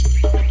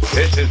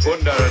This is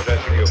Bunda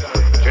addressing you.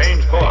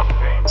 Change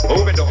course.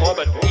 Move into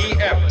orbit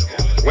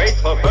EF. Wait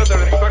for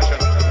further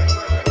instructions.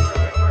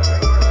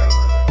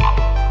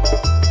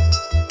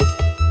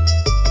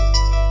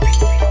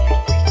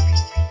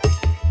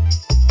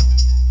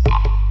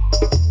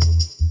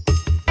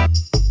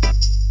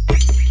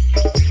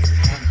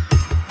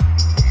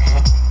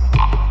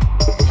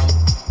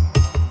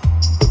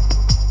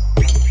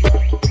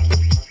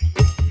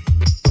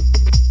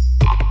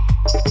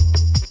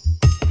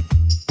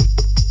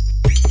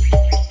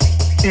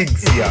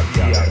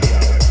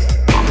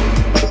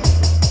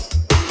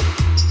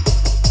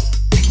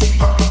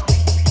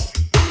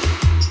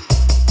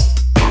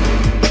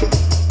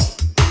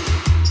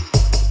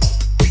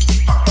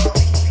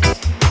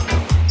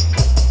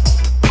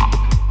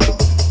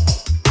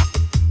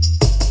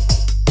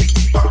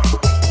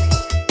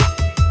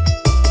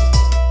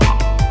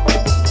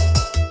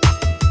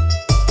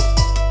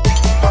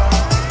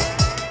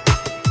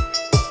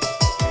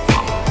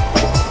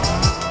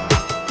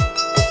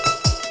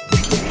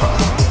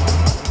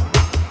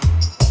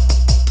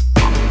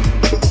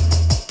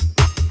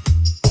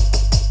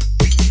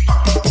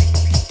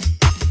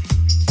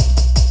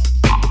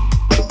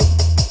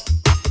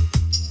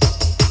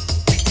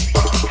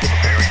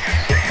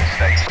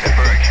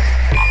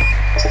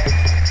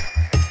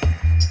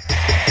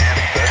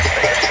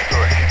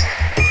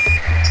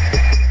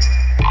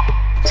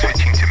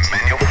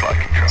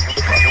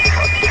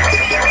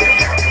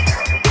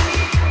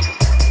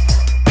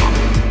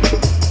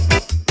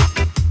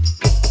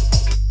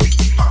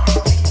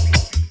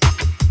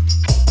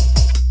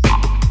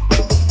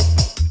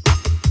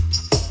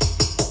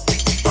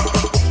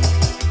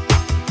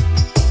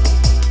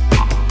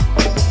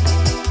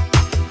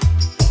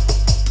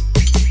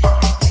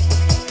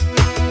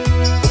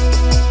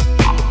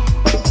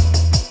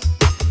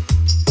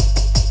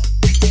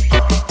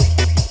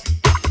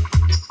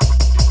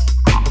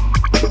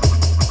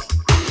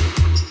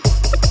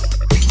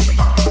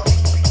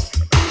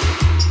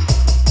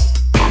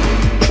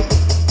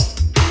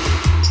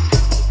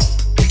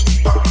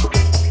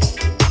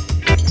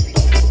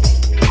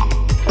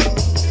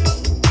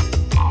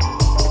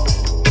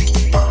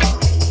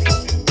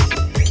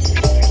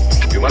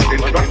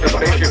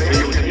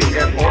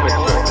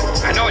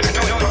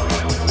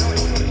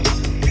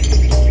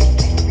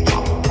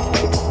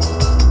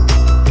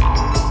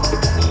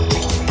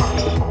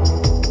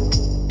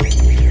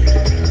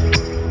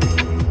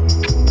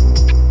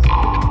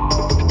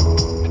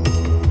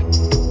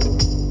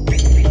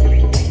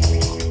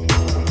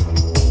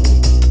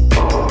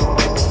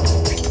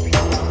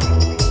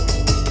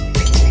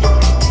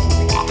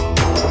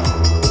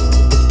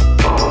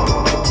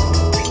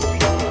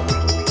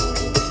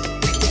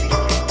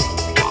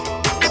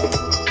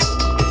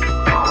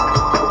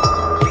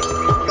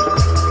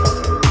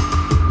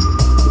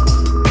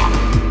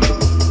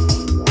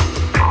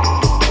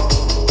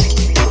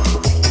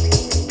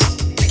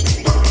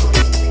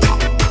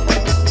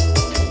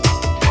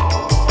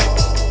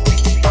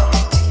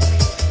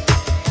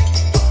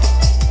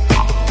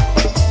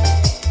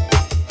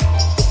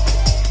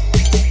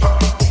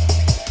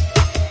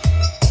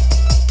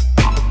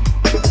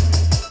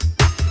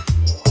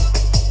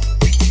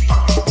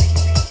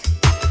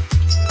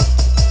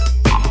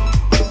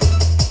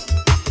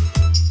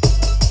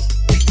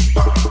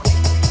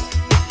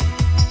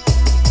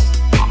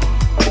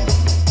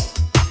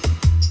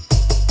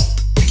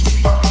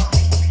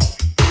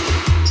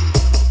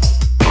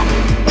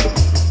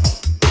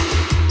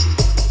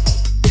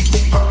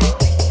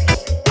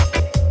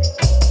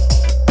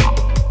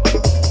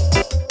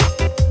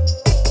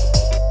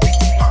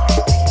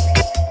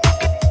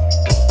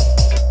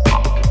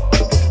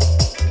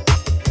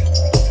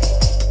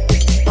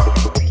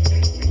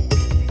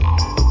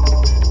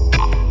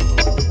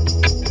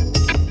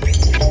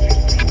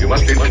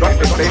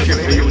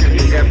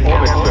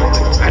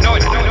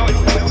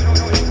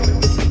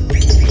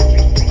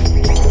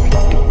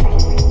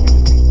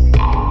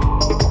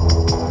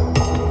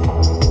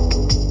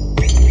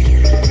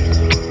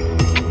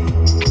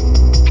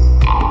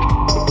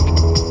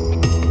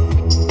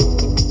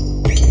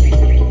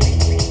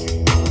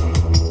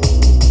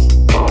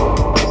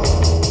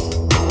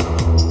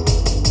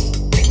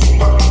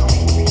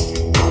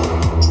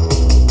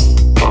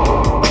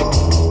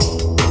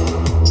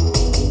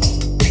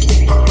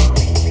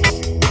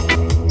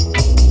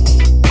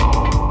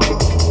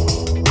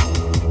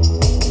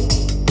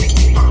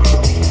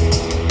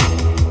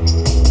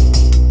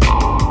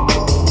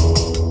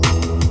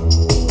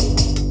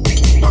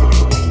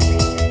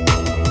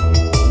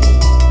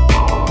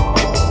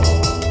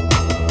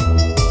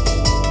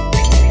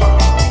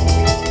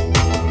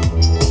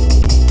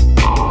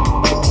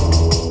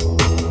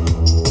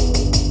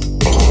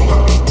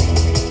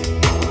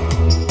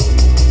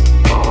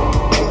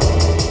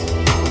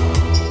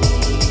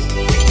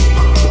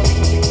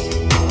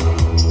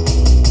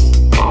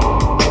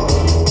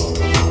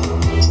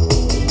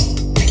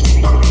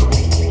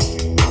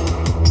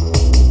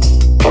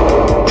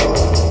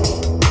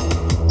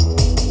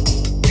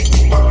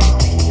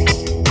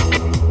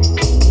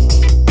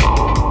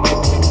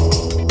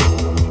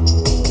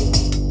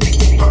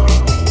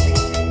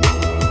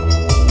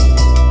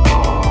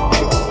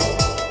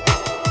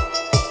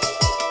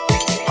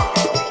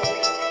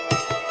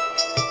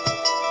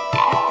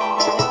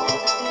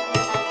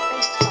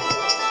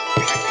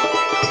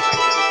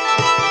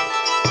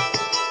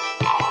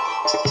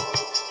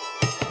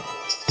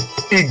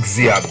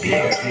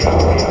 Xavier.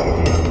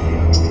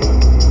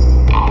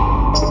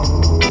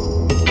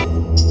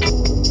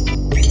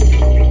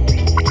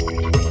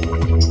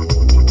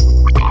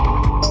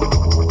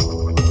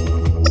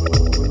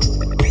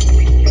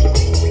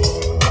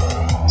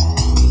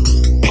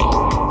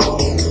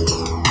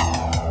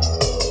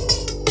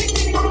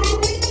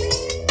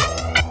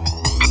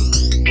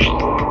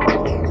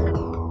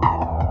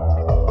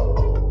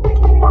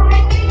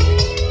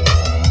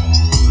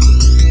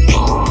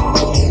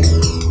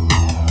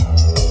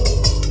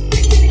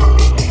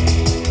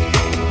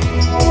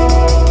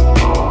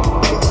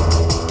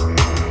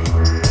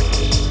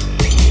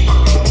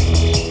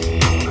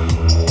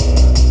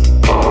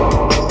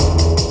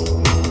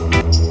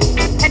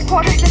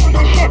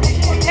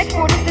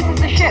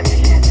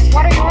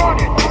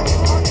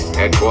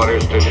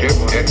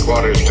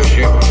 Headquarters to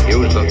ship.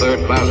 Use the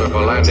third plaza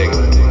for landing.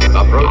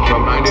 Approach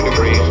from 90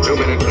 degrees, 2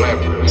 minutes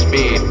left.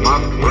 Speed,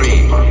 Mach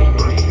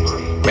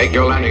 3. Make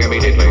your landing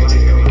immediately.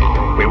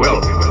 We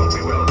will.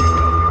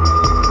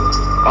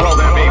 Follow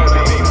their beam.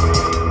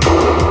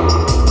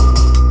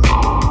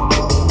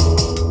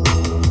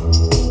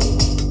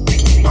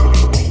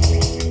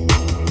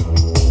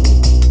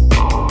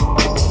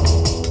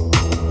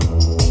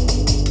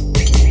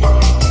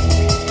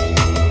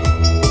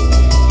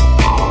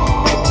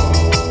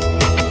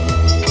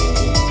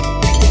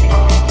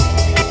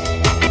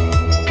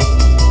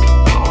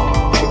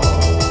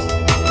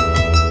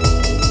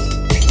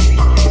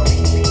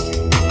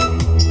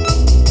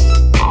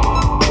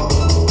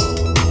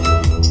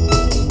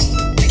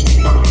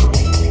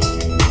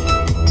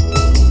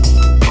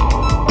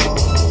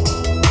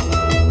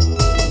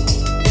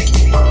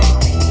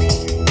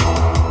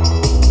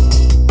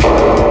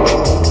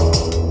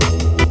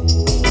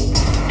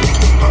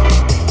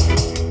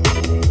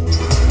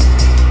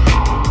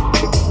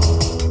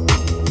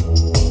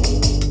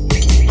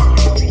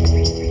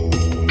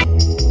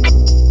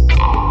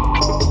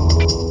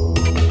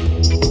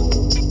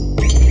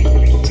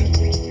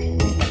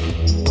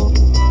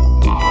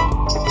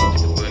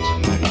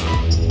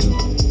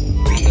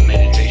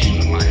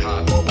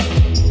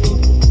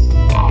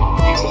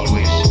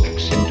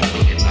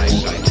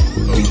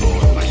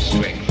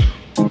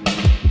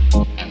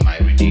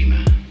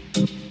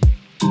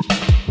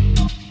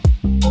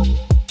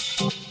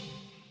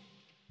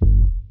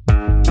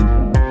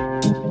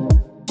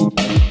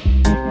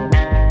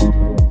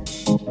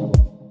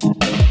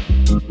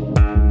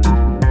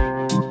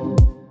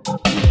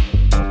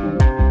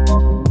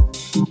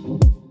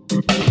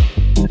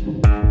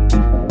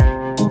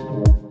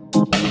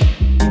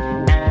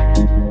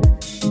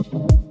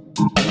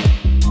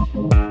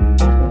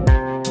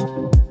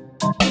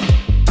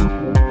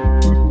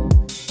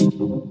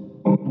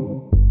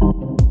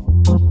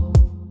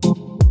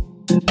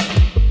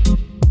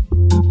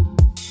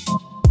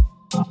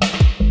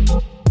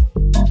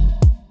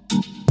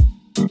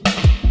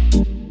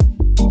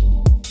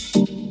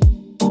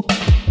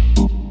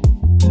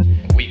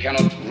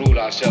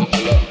 ourselves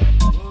alone.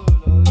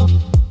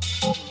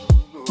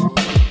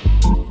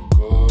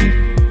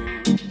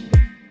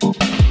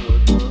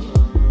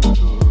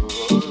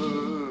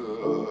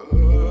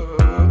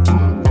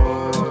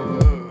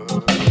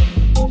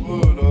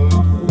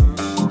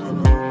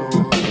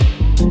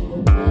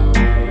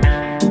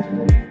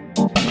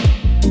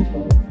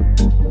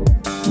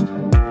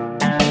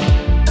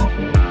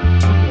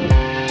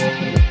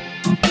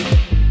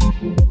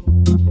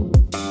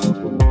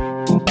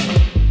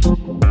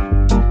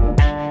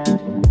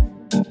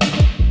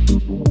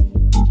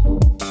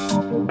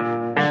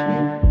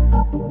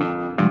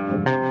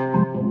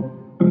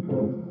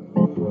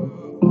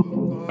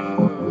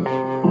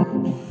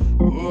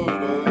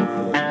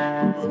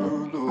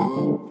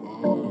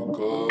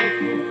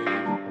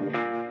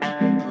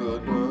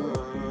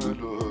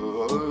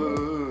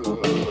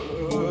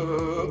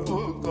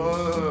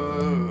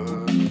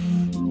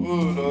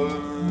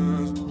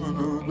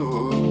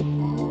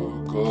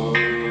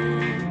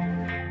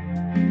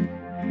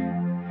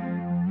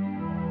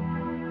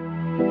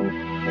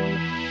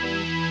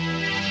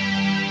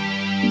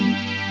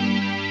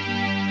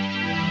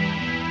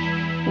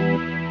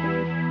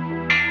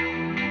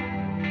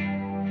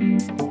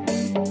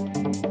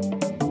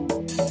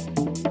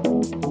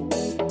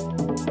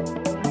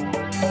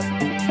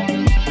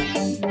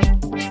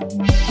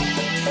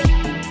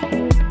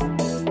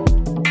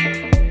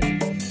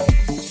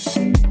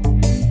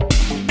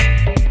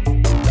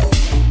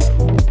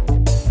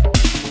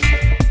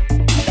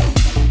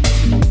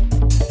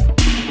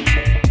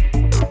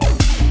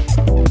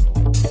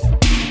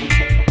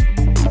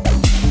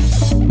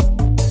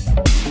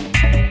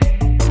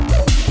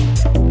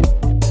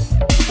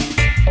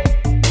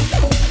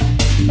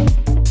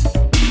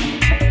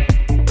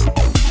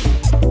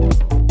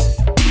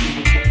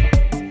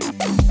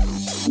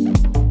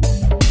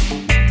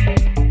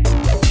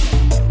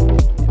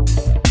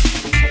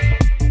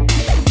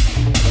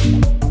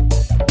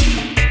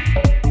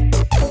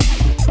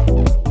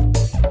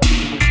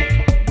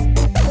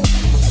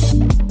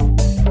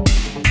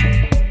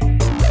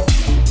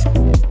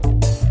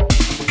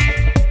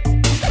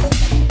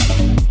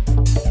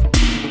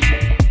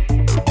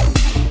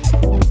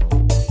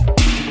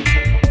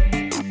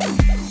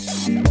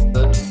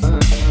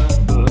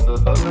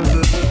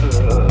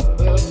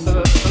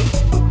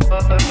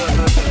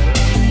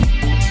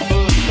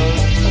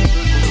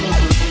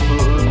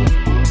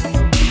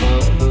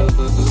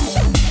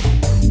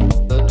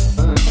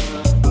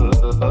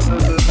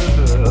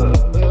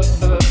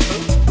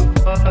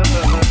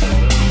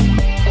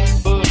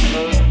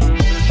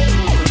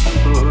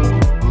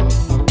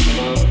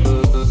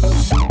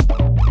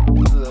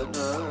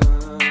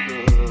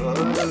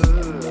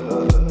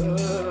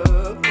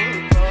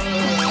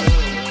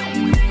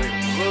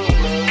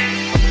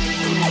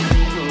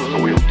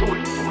 do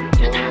it.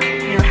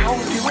 You know how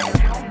we do it?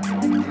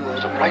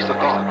 It's a place of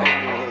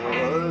God.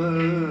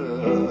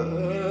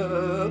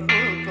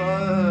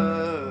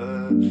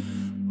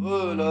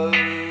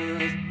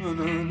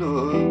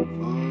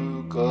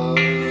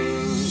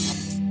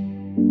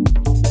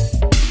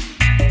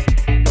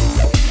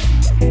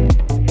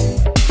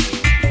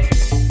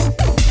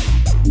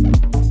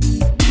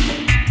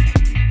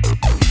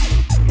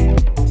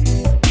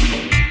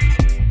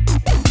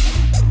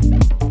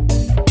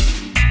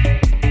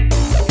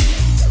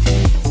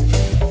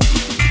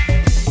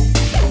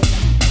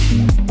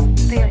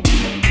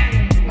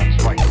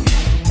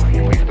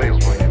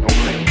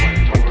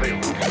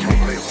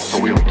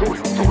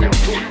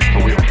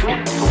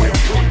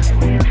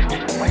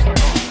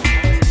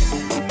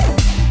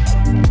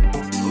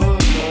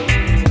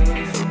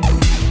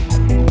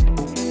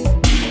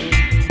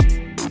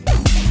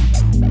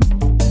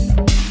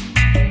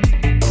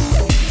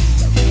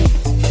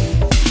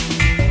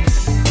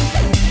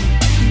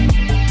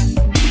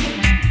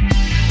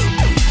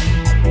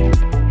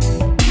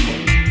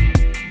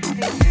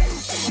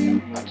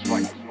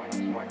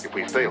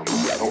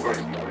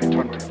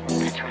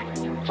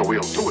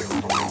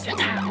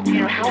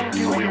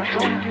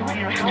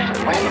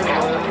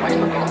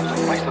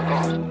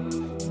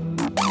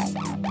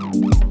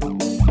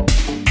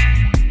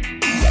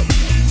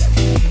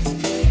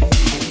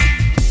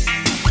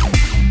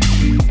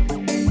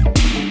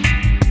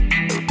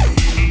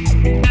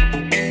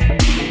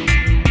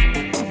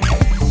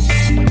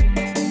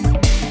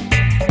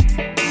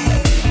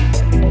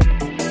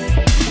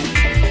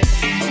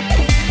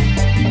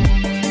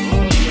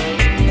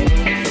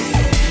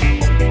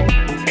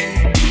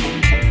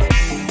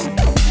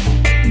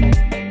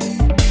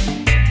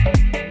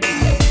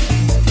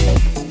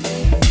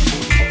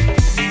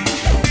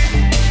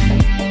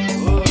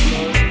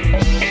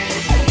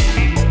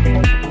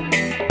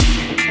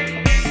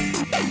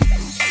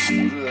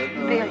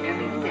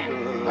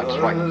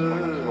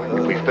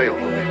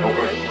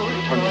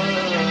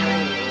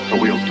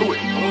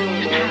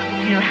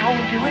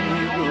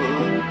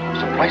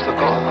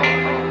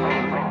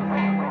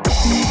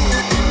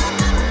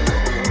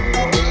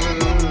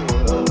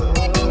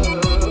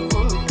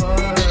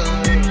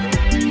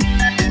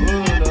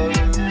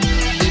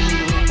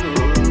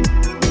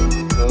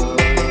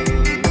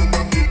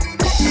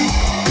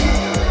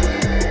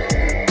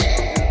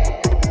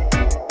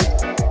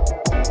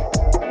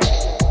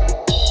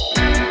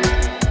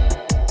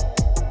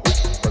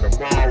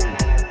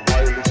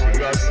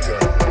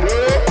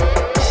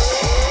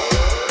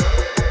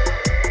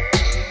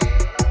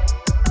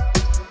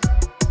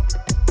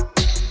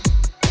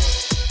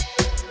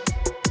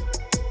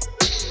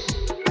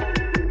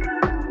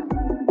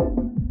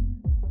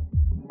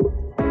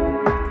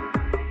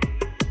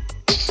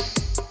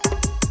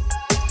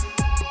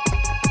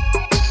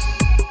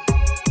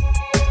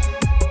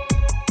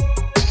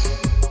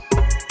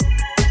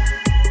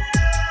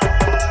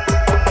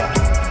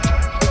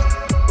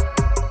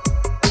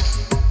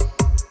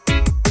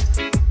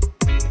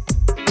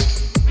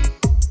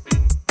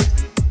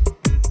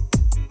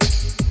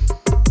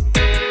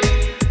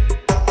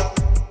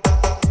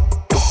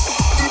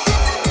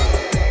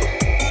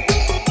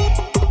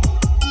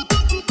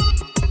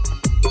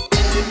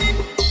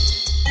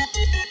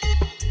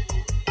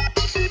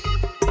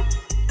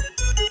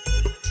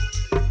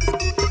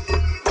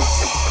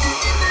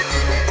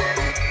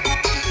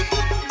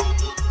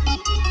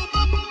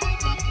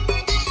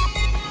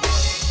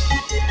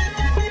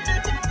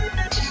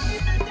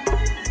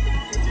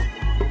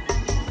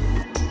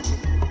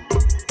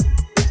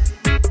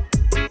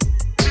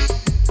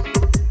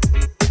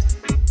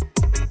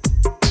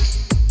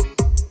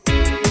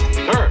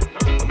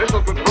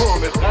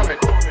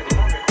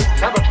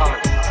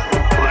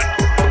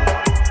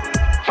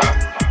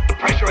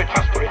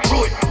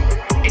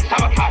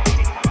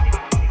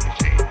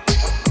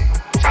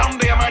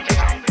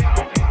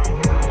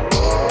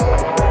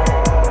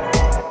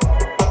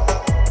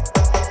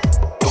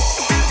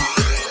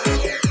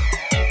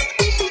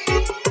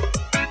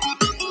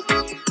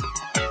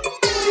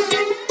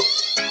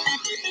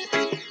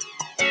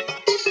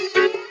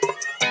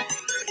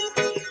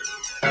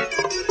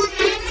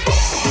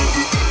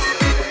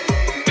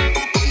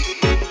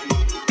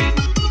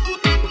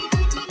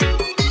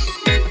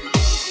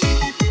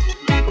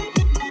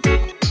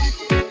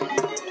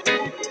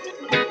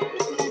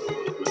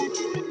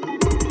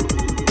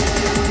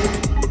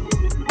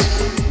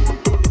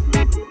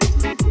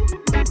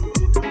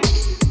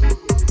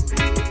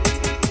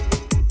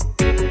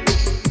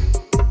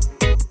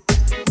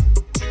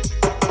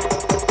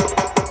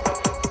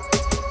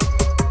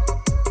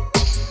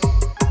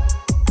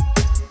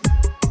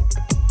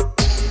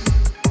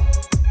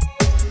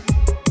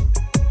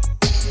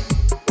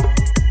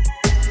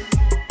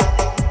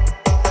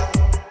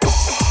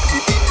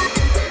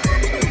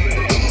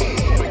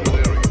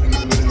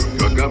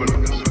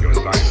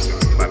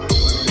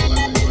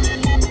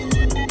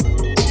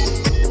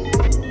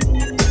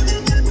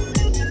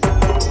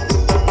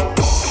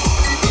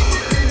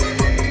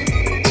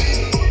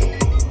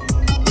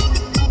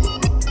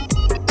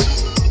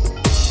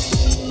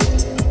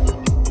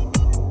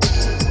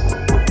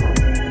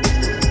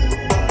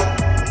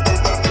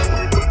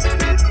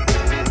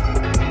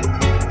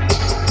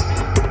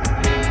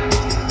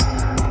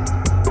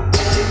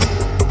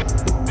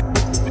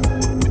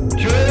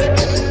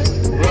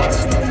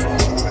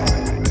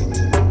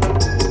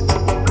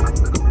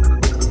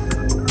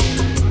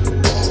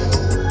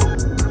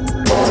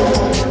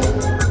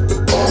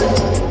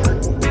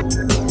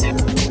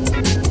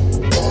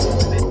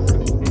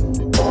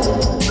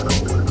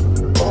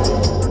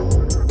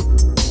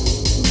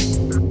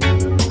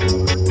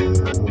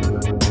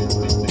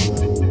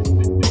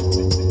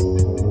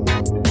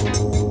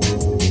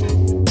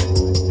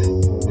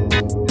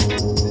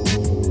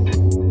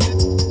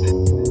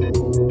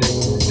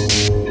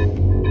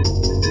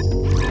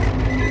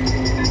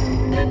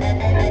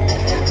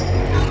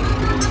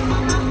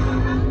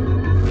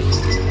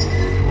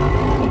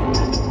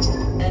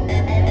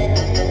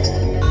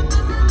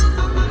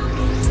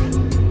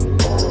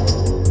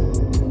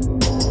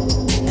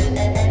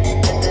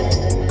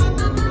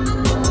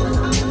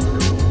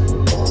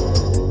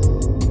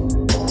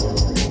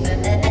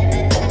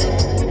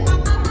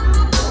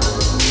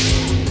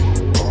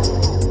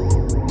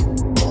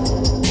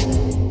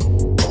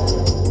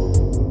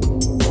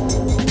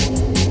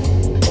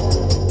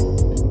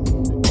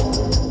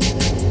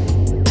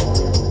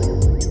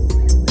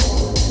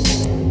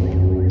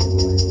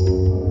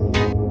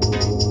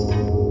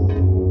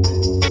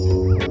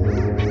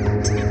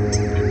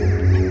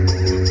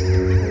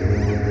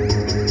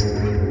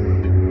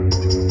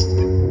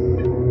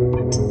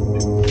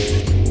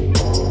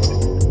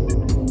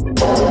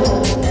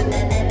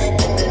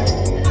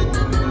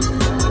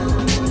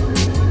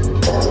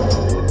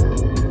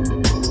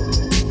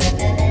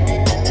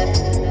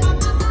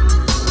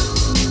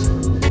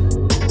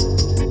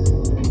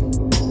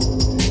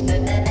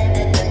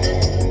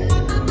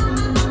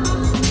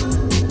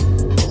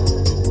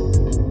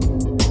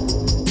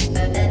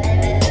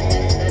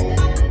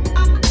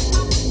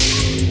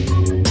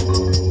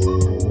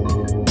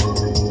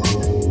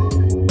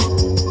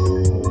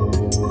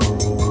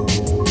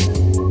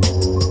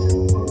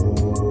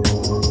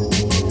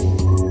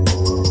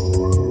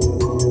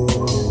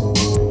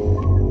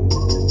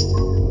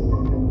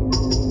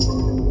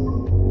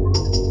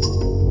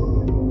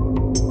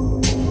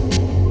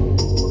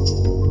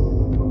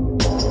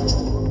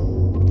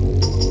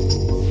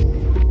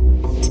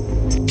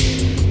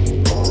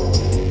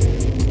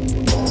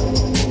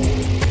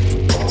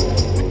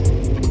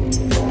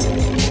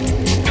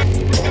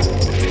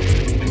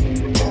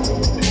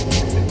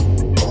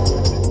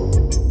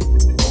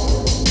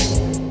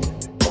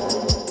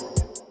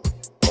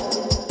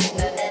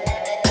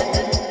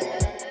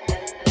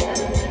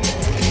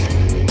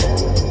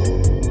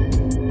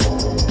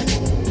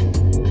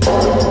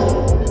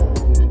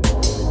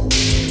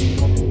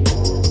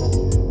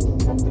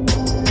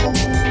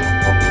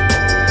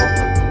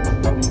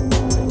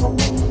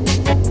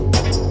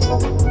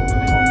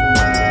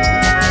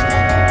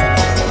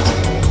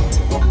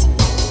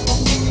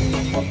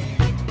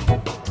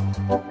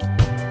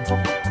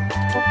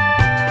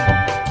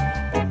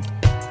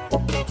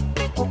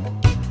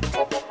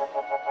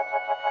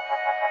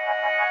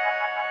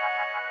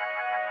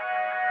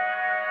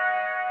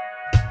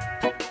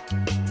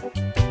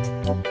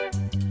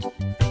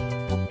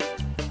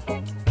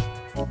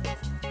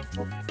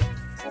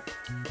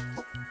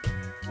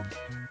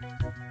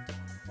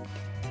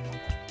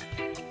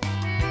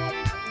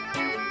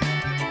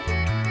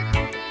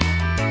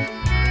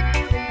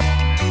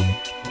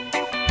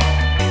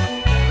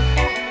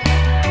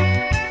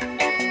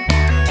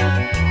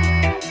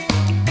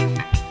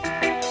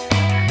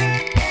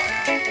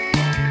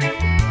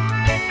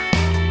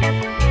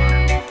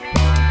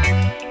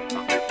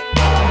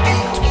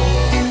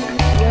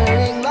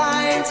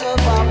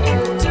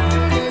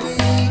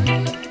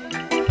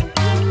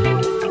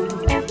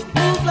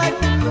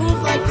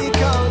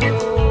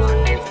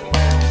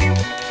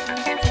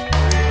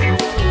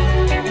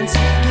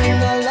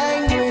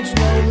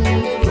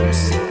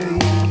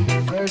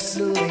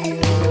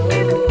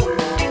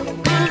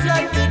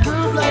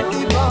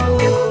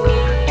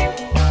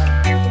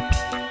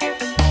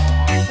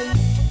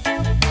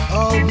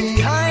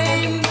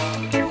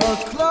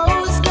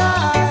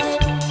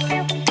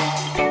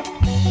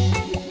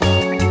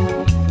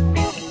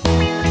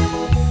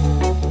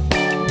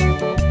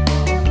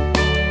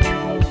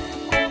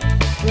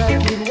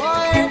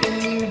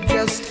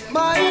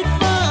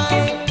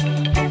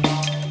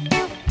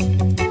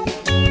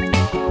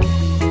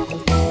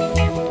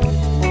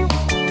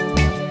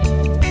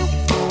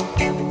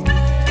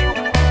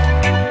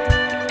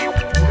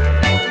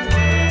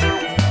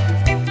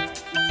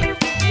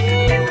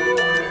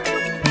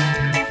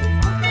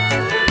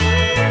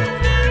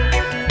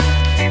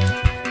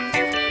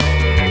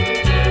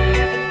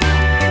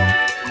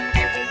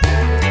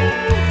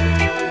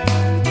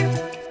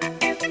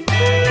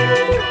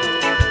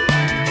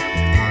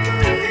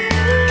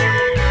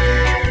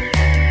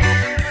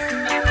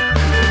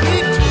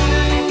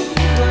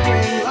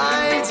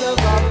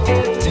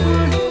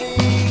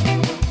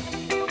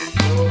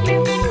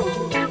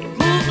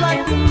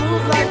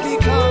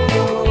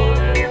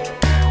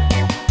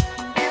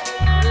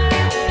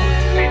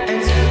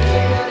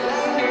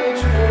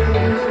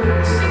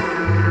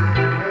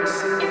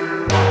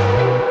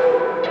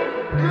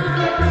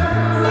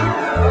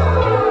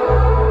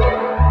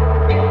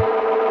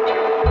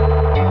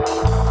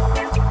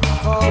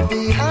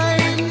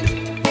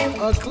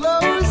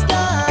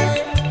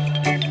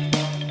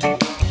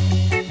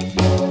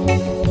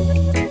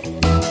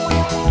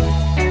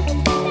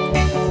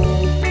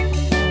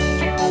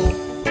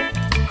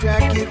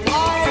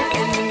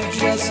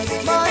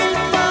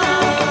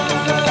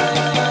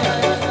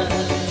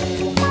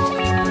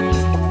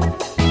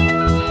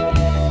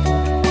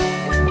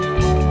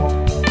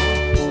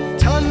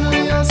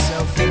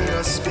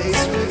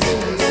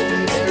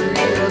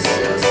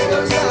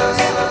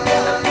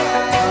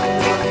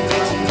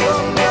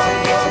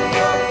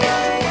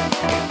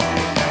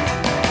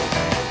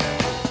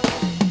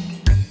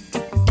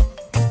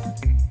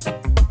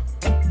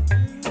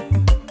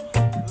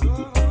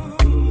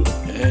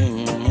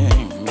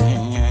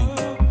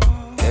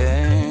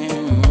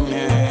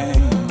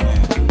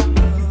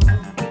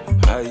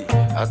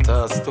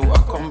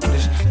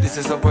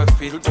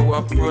 feel to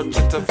approach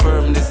it to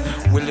firmness.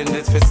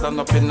 Willingness to stand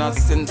up in a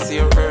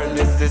sincere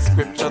earnest.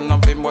 Description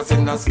of him was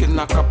in a skin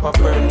a copper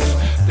burnish.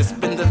 The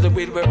spindle the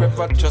wheel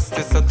wherever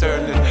justice are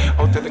turning.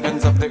 Out of the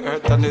ends of the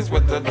earth and is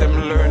whether them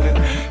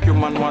learning.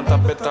 Human want a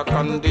better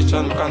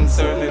condition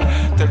concerning.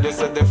 Tell you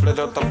said they fled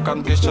out of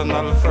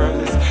conditional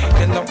furnace.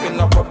 End up in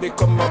a what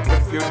become a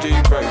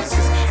refugee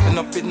crisis. End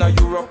up in a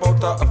Europe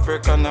out of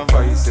African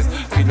vices.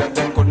 Feel like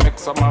them could make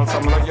some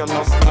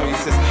lioness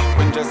noises.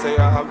 When just say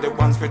all the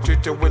ones we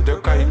treat you with the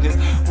kindness.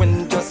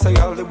 When just say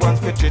all the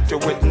ones we treat you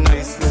with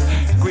niceness.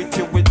 Greet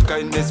you with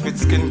kindness, with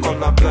skin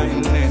color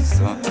blindness.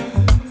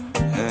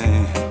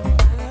 Hey,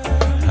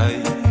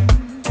 hey,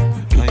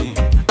 hey.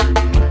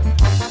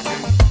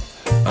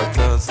 At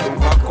last to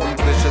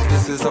accomplish it,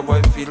 this is how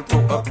I feel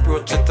to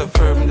approach it to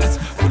firmness.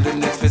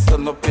 Willingness to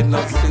stand up in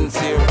a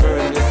sincere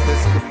earnest.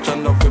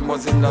 Description of him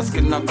was in a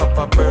skin a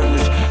copper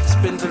burnish.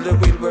 Spindle the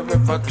wheel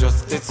wherever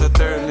justice is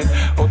turning.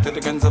 Out of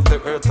the ends of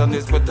the earth and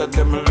is whether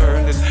them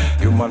learning.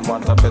 Human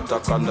want a better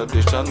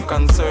condition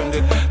concerned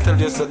it. Tell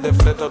you so they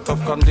fled out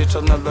of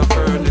condition of the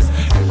furnace.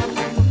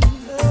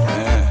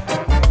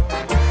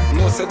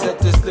 No said that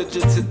this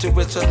legit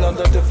situation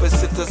under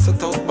deficit is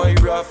set out by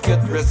raft,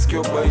 get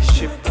rescued by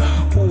ship.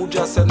 Who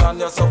just send on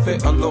yourself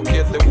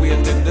allocate the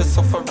waiting, the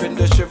suffering,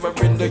 the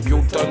shivering, the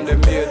youth and the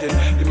maiden.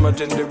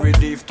 Imagine the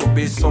relief to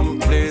be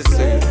someplace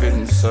safe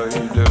inside.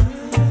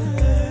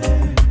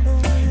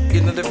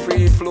 In the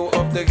free flow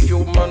of the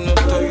human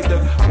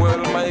tide,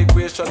 world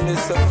migration is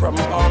set from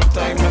all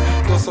time.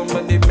 Though so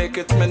many make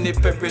it, many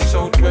perish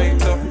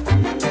outright.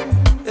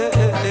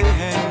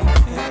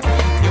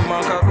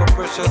 Human cargo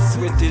precious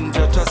within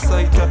Judge's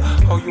sight.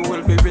 How you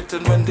will be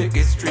written when the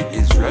history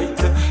is right.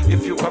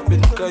 If you have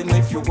been kind,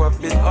 if you have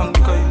been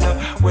unkind.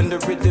 When the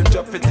rhythm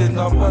drop it in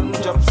a one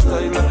job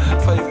style.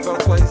 5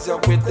 hours wiser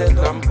with the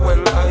lamp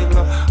well high.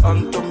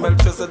 Unto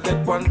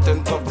Melchizedek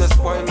 1/10 of the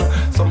spoil.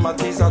 Some of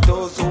these are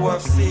those who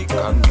have seek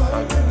and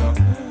find.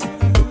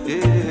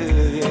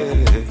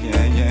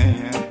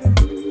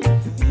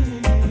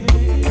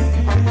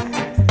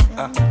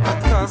 A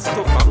task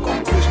to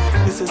accomplish.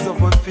 This is how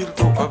I feel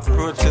to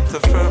approach it to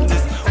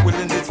firmness.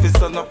 Willingness to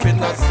stand up in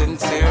a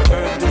sincere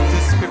earnest.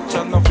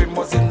 Description of him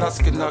was in a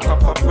skin a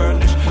copper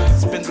burnish.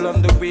 Spindle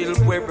on the wheel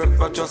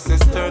wherever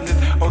justice turning.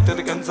 Out of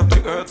the ends of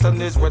the earth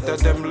and is whether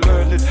them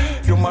learn it.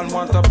 Human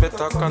want a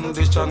better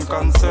condition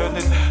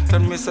concerning. Tell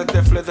me said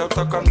they fled out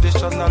a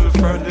conditional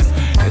furnace.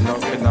 End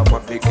up in a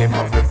what became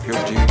a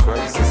refugee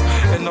crisis.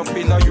 End up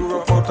in a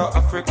Europe out of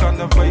African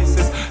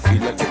vices.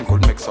 Feel like them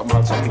could make some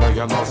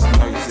lioness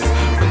noises.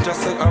 When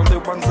just say all the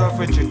ones that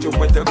we treat you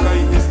with the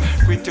kindness.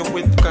 Greet you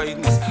with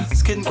kindness.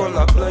 Skin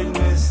color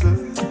blindness.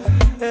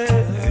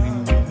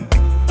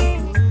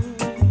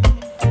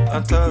 A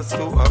task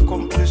to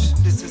accomplish.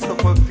 This is how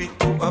I feel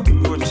to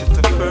approach it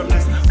to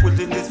firmness.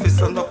 Willingness to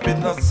stand up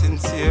in a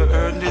sincere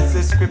earnest.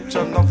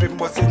 Description of him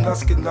was in a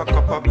skin a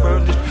copper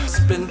burnish.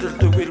 Spindle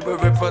the wheel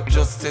wherever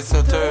justice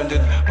are turned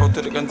it. Out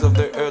of the ends of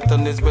the earth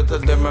and is better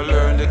them are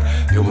learned it.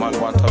 Human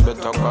want a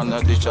better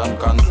condition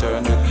can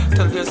turn it.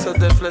 Tell you so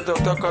they fled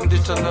out the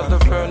condition of the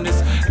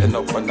furnace. End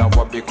up in a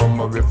what become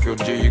a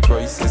refugee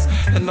crisis.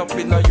 End up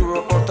in a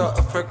Europe out of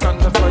African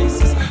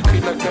devices.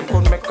 Feel like them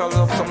could make all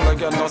of some like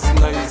you're not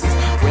nice.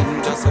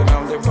 When just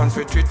around the ones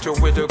we treat you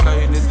with the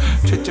kindness.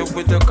 Treat you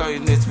with the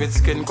kindness, with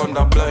skin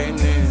color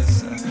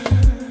blindness.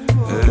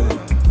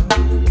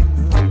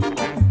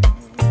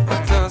 A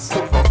task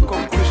to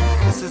accomplish.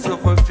 This is how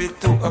I feel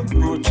to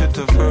approach it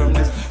to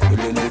firmness.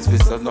 Willingness to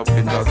stand up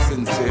in that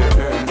sincere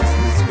earnest.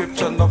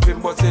 Description of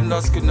him was in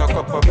a skin a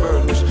copper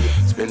burnish.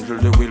 Spindle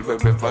the wheel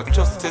wherever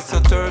justice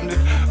are turning.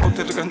 Out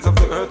of the ends of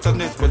the earth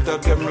and it's better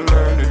them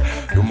learning.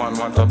 Human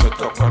want a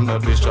better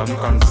condition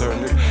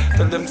concerning.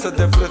 Tell them said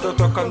they fled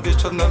out a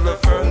conditional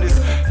furnace.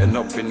 End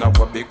up in a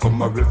what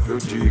become a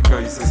refugee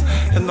crisis.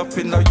 End up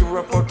in a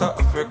Europe out of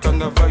African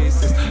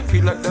vices.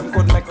 Feel like them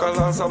could make a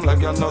law, some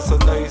like you're not so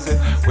nice.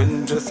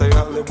 When just say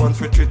all the ones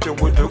we treat you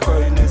with the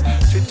kindness.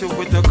 Treat you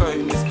with the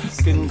kindness.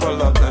 Skin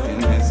color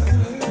blindness.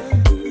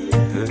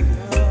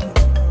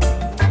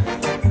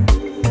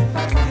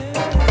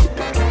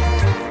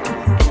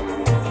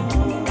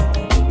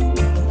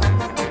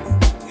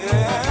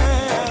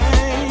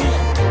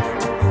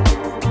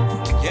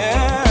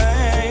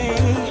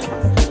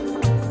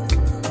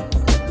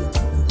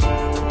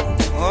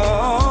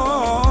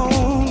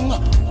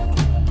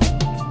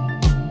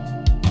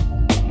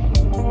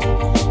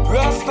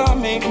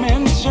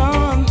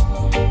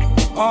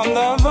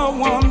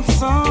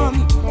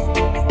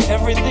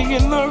 Everything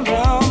in the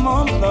realm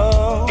of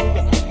love,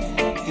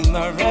 in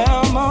the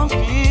realm of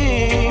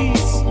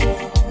peace,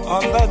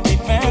 on the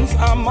defense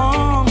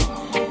among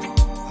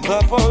the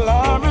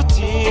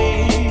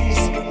polarities.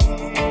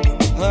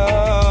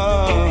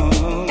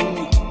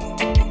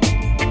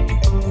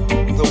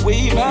 The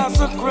wave has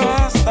a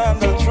crest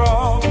and a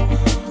trough,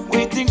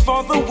 waiting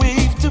for the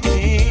wave to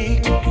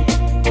peak.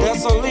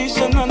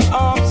 Desolation and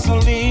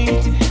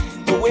obsolete,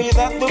 the way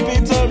that the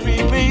bitter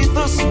repay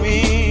the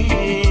sweet.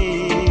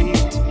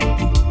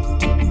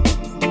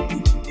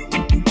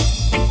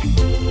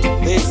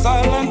 They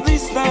silently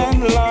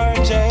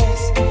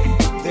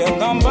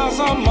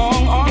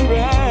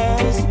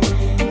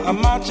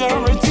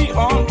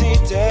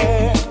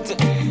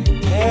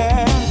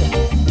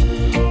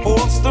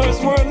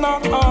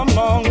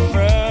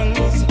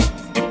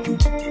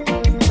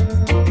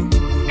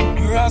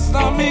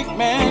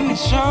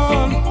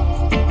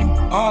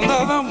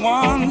under the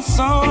one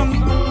sun.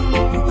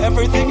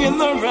 Everything in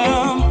the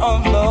realm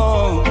of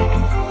love,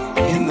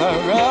 in the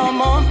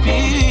realm of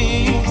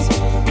peace,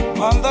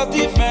 on the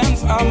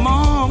defense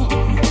among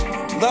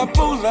the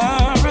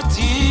polarities.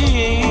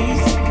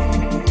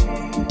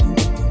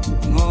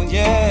 Oh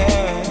yeah,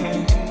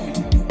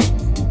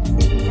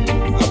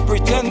 a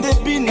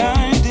pretended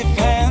benign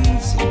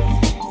defense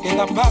in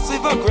a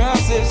passive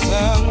aggressive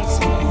sense.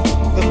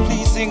 The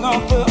fleecing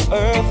of the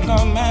earth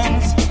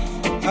commence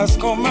as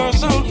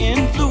commercial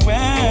influence.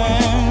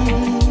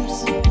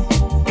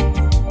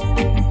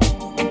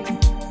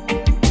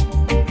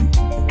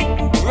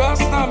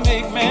 Rasta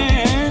make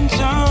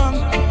mention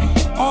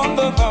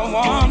under the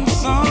one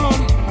sun,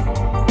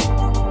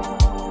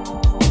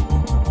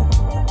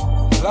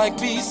 like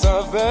beasts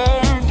of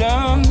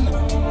burden,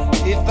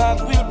 if that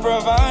will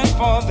provide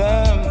for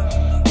them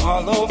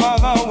all over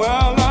the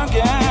world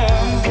again.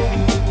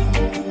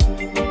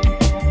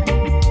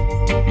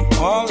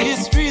 All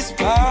history's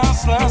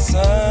past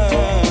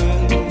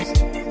lessons.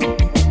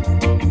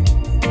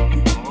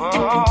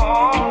 Whoa.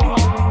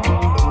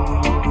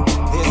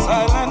 This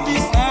island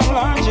is and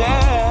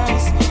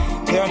largest,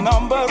 their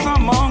numbers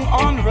among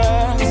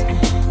unrest,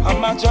 a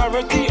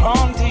majority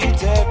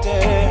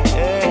undetected.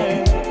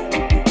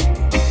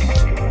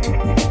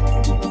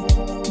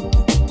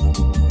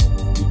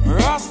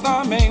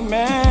 Rasta make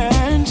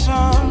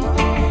mention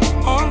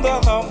under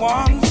the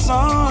one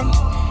sun.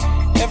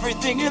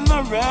 Everything in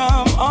the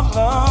realm of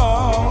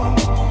love,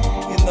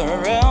 in the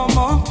realm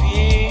of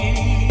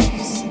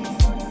peace,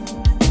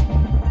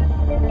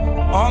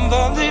 on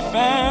the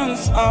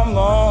defense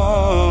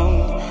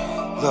among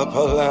the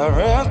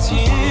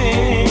polarities.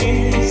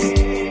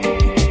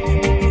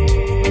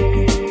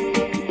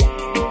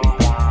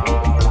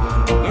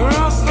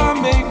 Rasta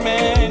make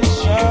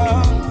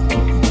mention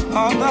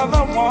under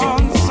the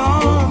one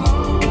sun.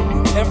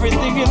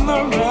 Everything in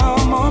the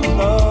realm of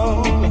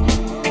love,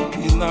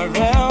 in the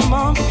realm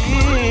of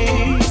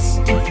peace,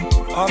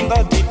 on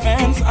the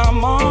defense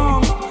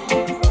among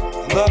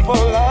the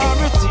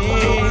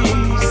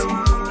polarities.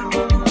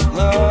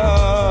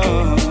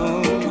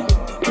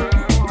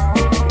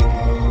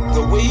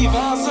 The wave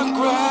has a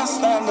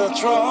crest and a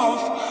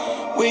trough,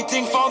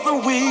 waiting for the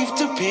wave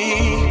to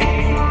peak.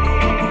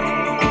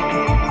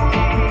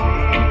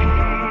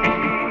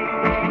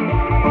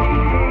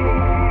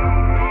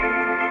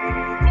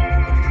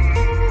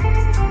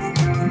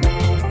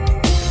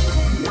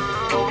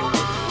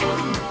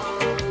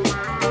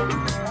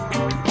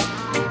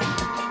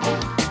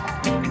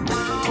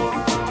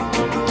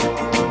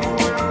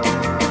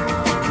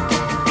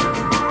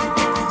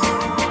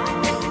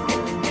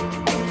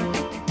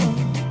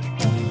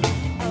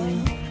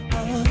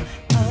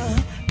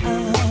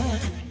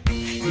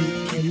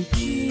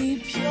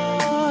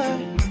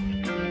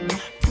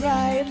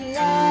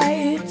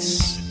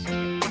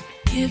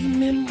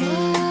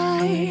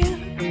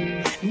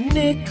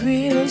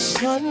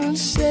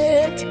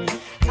 Sunset,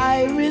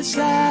 I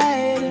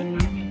reside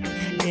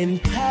in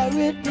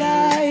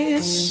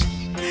paradise.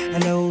 I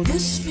know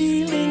this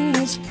feeling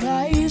is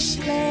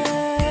priceless.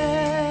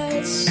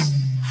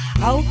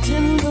 Out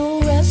in the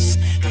west,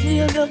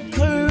 feel the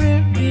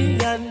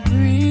Caribbean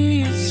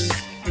breeze.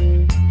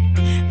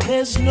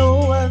 There's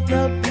no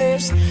other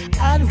place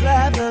I'd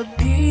rather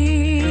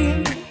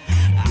be.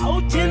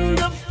 Out in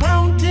the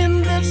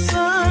fountain, the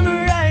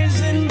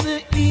sunrise in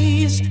the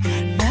east.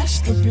 That's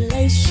the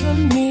place for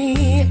me.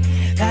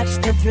 That's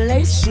the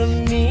place for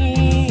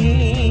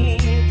me.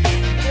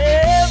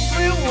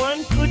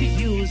 Everyone could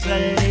use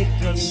a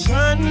little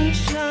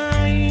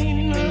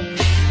sunshine.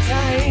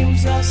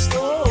 Times are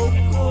so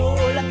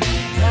cold.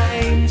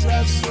 Times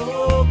are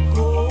so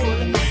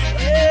cold.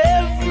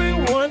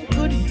 Everyone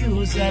could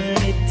use a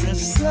little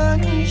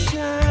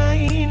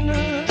sunshine.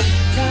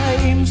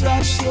 Times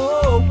are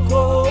so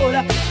cold.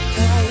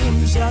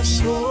 Times are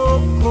so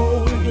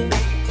cold.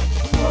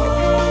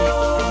 Oh.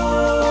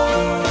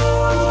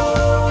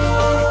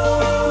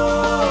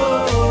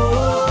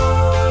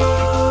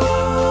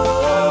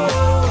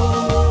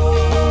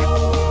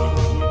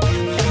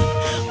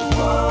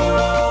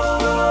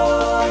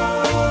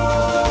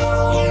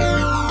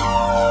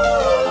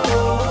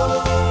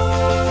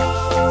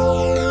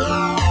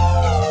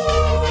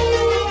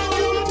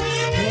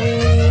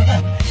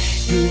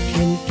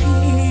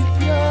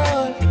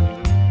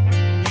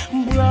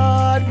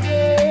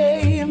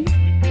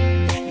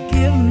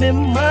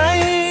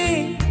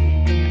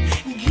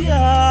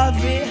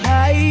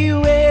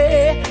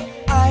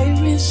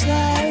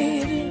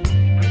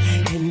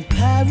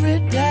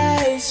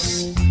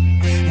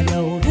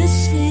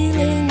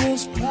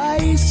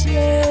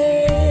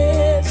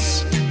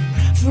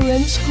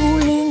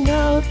 Schooling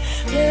out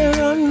there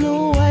on the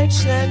white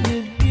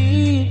sandy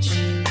beach.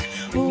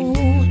 Ooh,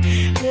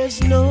 there's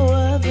no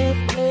other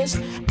place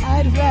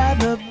I'd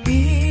rather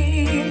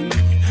be.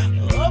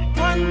 Up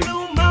on the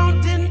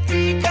mountain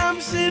peak, I'm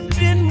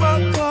sipping my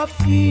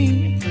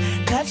coffee.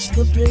 That's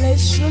the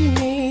place for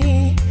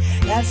me.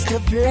 That's the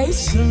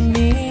place for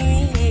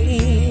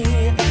me.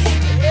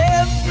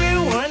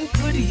 Everyone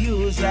could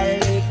use a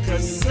little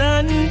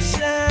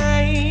sunshine.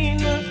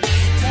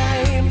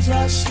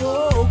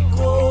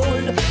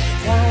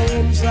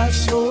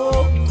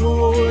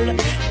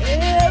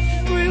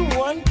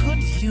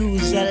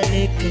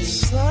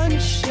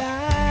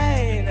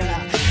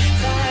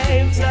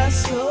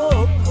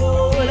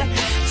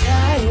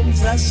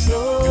 are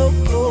so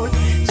cold,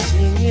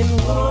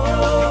 singing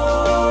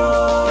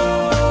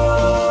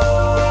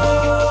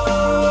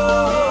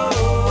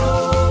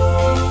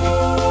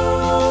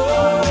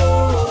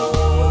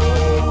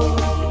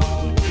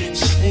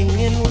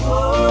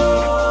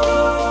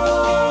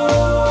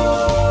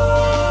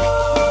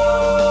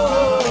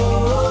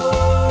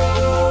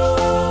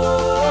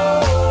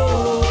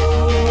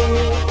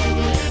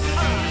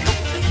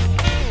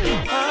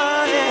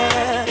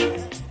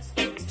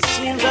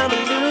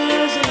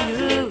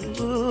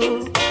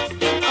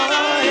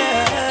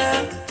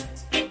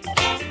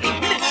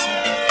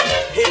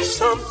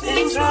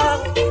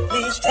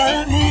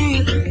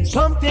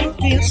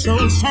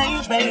so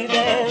strange, baby.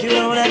 You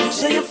don't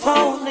answer your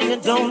phone and you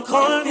don't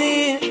call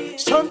me.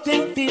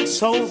 Something feels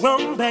so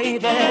wrong,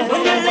 baby.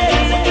 When you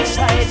lay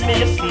beside me,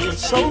 you feel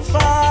so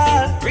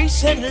far.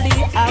 Recently,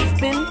 I've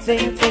been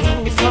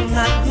thinking, if I'm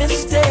not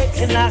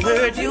mistaken, I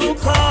heard you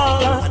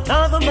call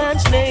another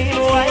man's name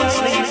while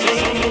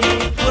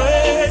sleeping.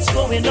 Words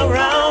going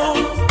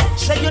around,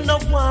 say you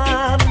don't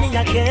want me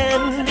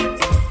again.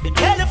 You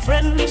tell your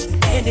friends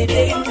any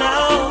day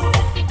now,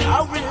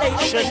 our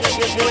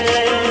relationship will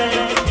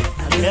end.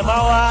 Them a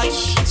watch,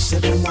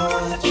 sit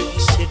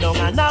down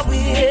and I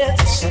wait.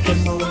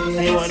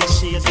 They wanna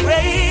see us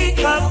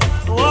break up,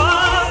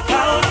 walk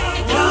out,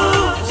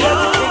 lose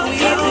everything we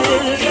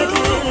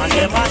built. And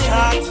them a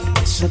chat,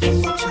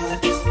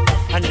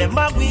 and them a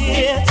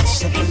wait.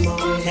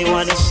 They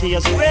wanna see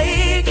us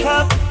break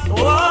up,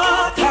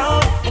 walk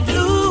out, and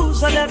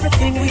lose on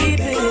everything we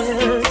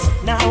built.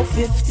 Now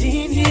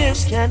 15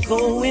 years can't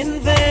go in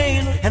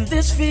vain, and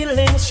this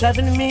feeling's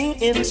driving me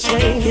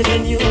insane.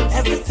 Giving you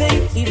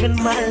everything, even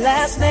my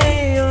last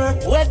name.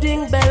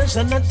 Wedding bells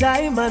and a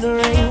diamond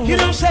ring. You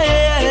don't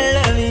say I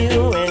love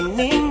you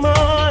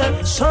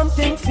anymore.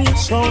 Something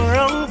feels so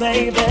wrong,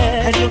 baby,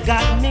 and you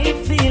got me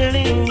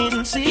feeling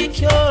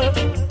insecure.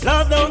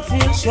 Love don't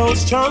feel so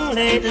strong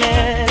lately,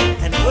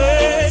 and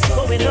words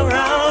going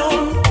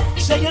around,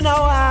 say you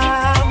know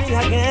I'm me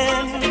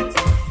again.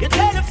 You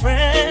tell your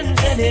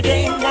friends any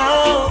day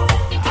now,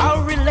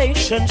 our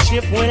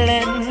relationship will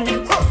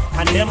end.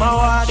 And them a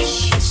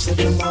watch, sit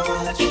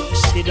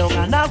down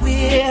and I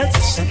wait.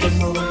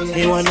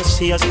 They wanna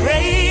see us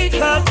break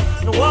up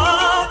and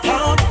walk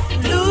out,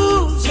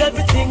 lose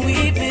everything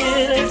we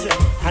built.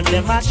 And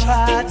them a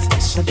chat,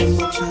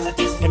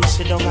 them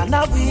sit down and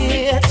I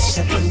wait.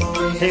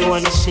 They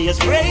wanna see us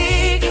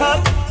break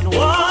up and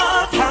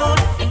walk out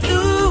and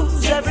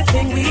lose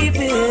everything we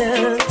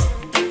built.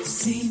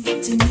 Seems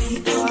to me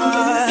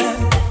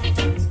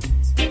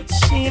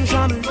seems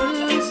I'm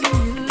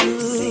losing you.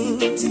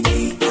 Seems to me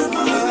I'm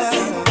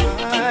losing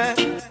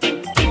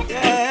you.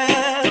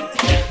 Yeah.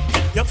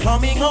 You're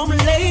coming home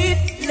late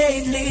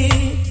lately.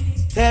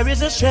 There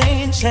is a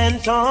strange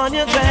scent on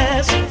your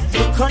dress.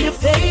 Look on your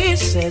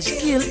face says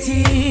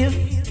guilty.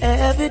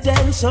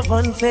 Evidence of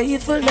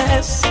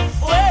unfaithfulness.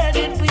 Where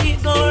did we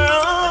go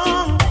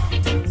wrong?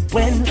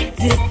 When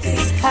did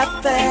this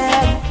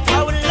happen?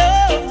 Our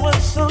love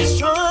was so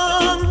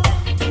strong,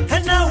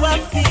 and now I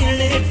feel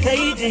it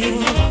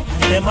fading.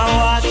 And them I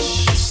watch,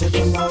 sit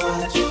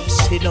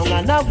down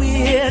and I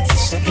wait.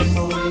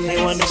 They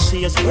wanna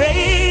see us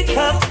break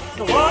up,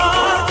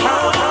 walk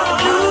out,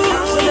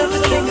 lose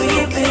everything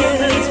we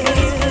built.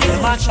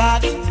 Them I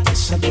chat,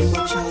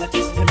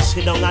 them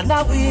sit down and I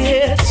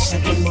wait.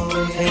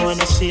 They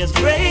wanna see us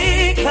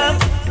break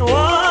up,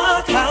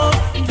 walk out,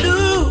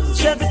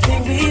 lose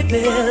everything we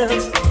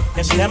built.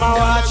 Yes, them I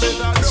watch,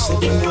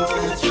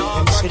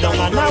 them sit down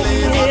and I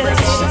wait.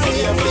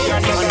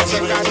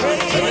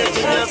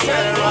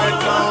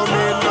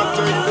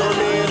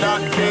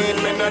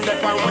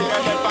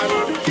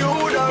 You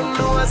don't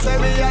know, say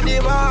me a the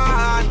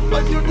man,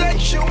 but you take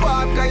shoe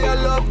off 'cause you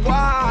love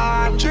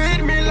one.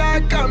 Treat me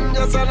like I'm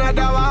just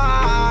another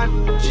one.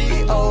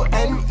 Gone,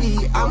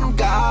 I'm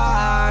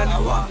gone. I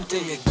want to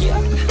you,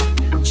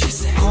 girl. She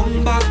said,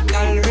 come back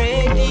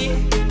already.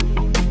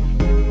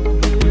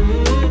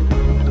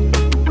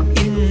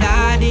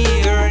 The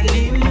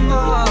early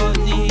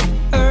morning,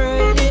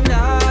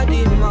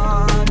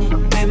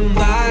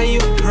 remember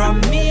you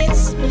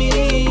promised me.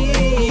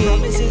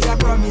 Promise is a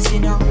promise, you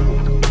know.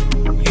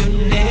 You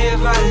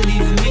never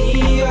leave me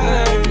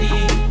early.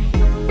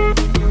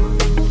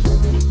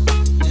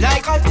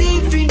 Like a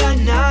thief in the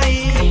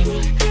night,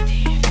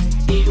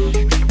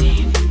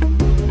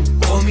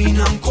 come in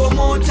and come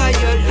out of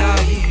your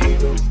life.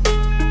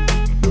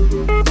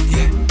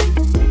 Yeah.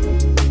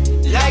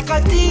 Like a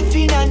thief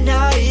in the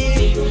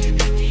night,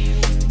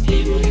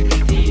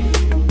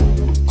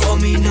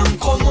 come in and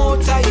come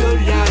out of your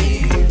life.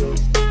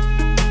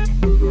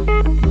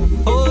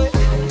 Oh,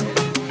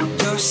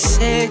 yo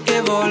sé que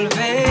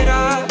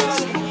volverás.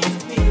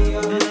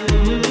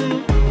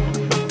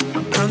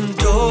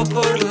 Canto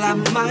por la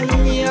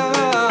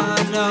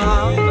mañana.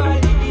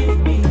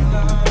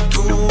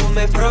 Tú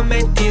me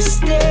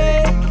prometiste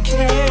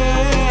que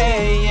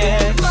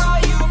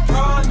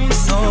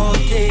no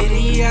te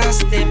irías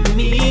de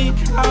mi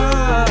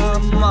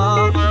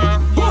cama.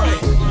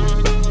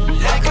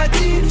 Like a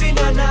thief in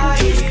the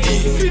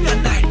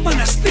night, man,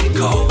 I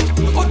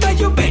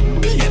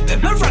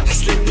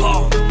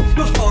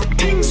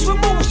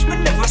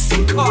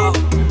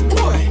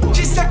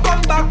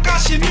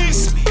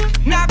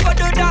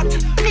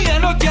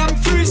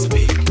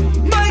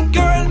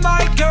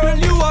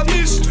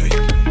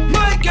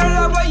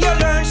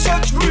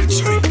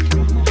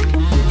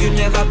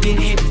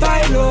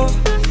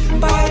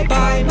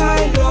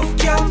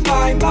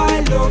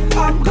love,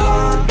 I'm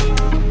gone.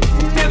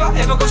 Never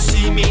ever go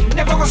see me,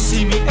 never go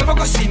see me, ever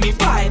go see me,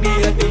 bye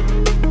baby.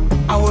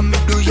 I want me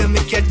do you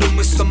make you do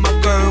me so, my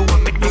girl.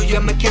 When me do you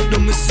make you do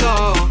me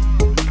so.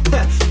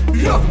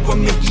 Love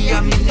when me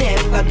give me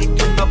never get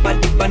to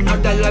nobody, but now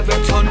the love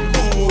you turn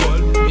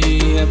cool.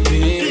 Baby,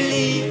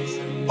 please,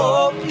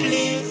 oh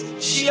please,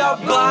 she a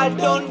bad,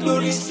 don't do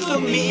this to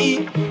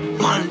me.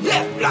 Man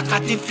left like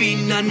a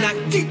tiffin and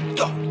a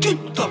tip-top,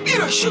 tip-top.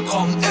 Here she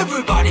come,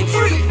 everybody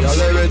free. Y'all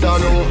let me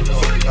know.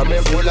 I'm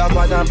a full of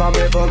pattern for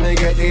me, for me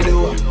get it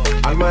do.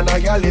 I'm man a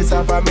girl, it's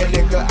a for me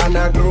little and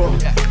a grow.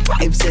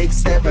 5, 6,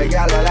 7,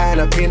 y'all line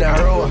up in a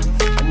row.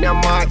 And your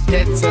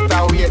market set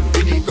a wait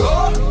for the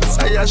go.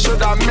 So you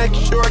shoulda make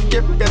sure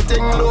keep your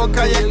thing low,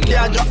 cause you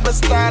can't drop my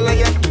style and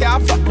you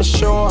can't fuck my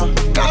show.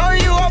 Now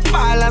you a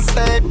ball and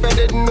say if you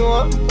didn't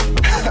know.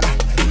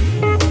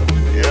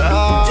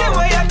 Yeah. The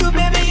way you do,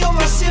 baby, you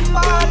must see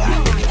mala.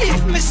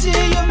 If me see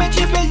you, me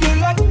dribble you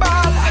like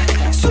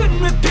bala.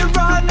 Swing me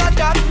piranha,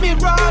 that me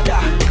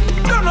rather.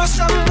 Don't know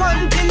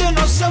someone till you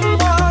know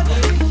someone.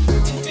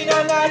 If you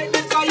don't like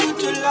me, call you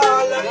to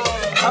lala.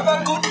 Have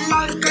a good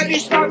life, cause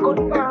it's a good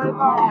time.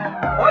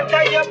 What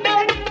are you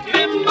bed?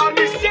 Remember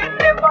me said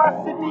never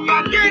see me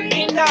again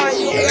in a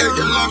year. Hey,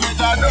 you love me,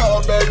 I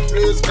know, beg,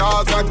 please,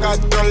 cause I got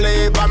to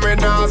leave. I'm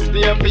in a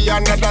stay for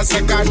another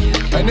second.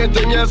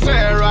 Anything you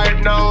say right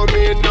now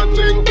mean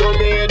nothing to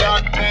me.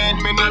 That mean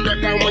me not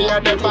reckon we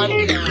are the band.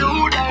 You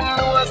don't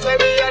know, say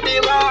me a the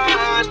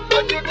man,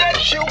 but you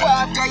take you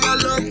off, cause you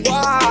look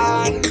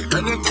one.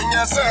 Anything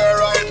you say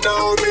right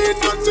now mean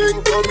nothing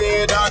to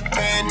me. That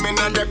mean me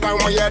not reckon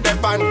we are the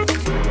band.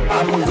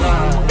 I'm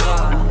gone.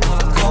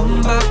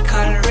 Come back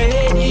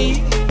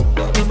already.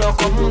 You know,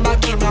 come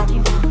back enough.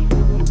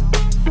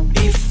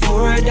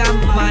 Before the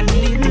man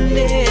in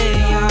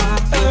there,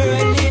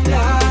 early in the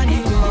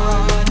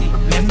morning.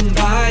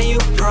 Remember you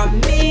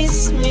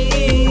promised me.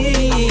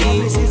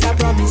 Promise is a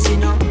promise, you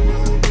know.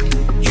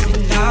 You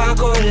not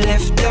go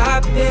left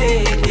that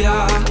bed,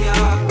 yeah,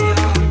 yeah.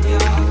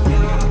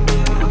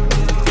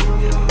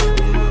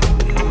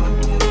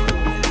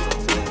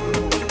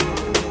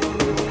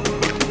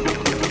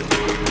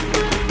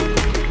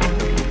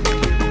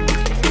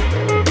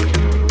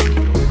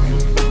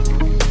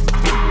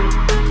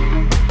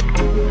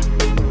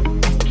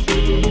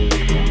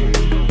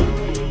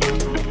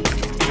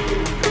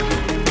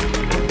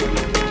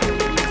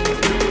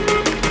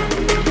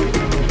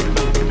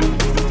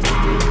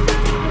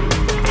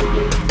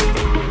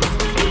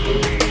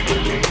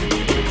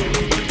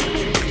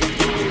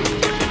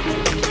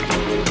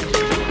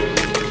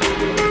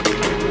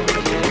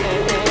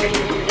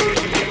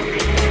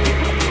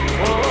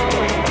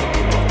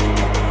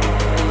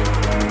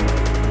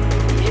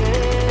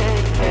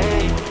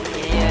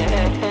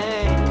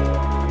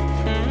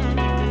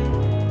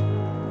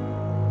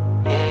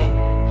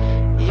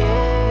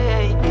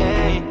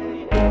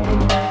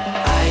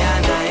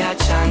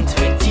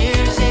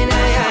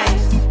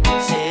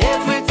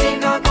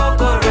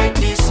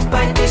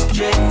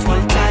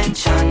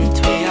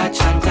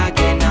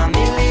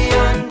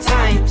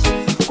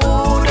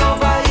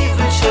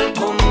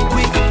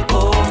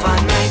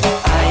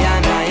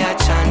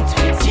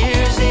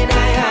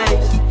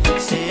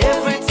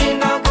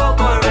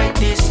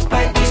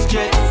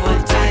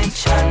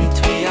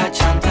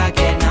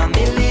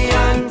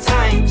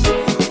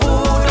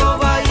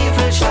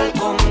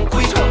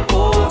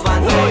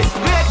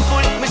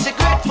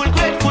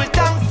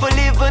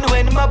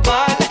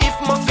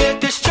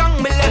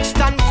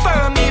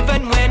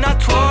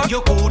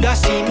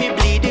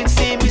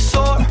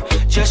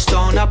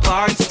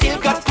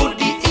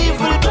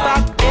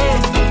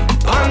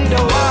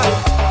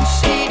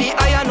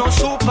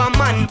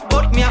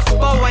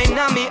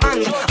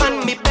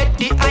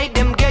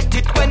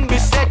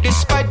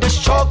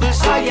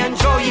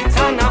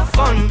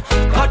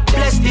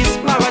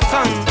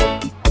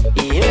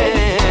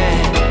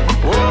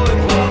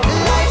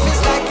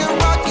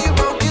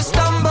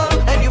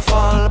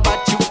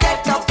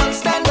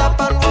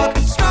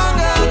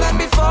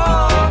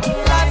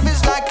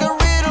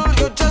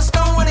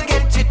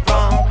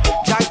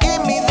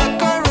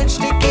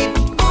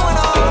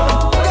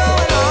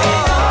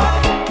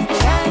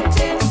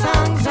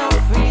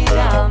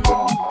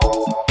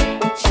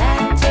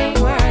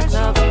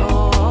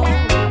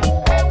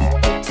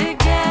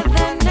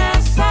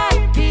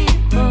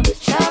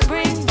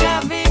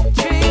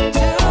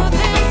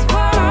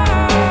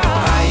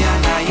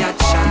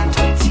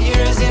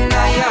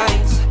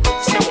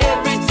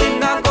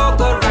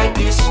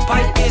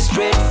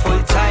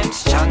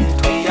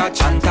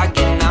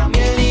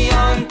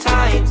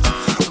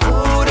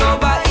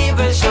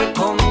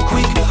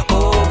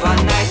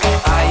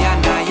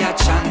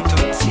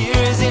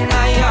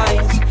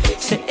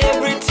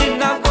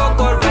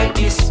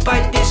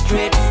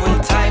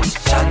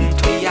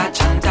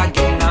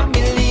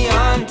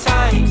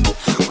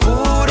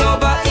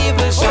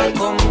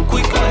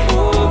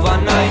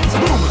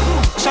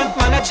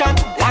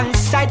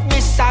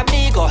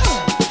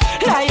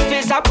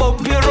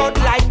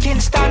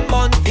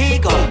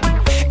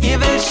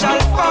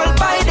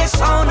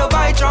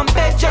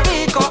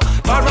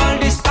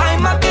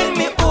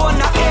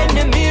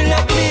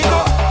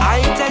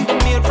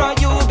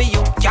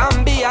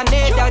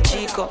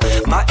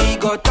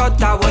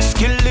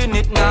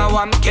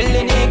 I'm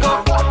killing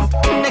ego.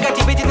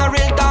 Negativity no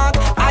real dog,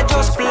 I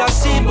just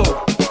placebo.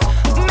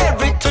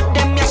 Married to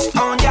them, yes,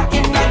 found ya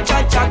in a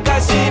jaja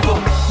gazebo.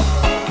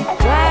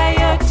 Dry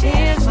your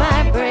tears,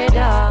 my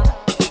brother.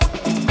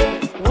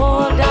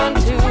 Hold on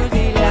to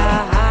the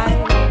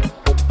line.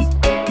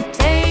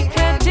 Take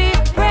a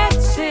deep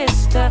breath,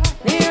 sister.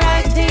 The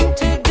right thing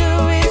to do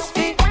is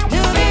to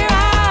do the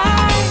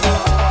right.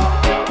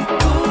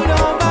 Good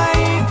over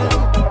evil,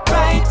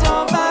 right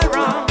over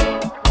wrong.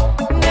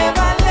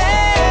 Never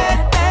let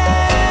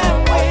them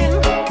win.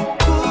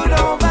 Good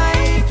over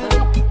evil,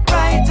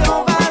 right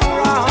over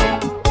wrong.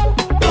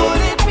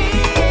 Would it be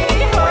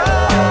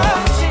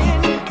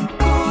hurting?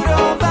 Good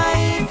over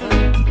evil,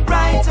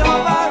 right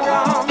over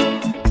wrong.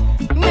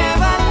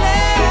 Never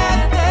let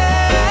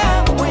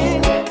them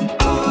win.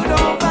 Good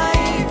over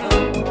evil,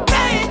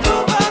 right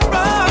over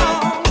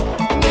wrong.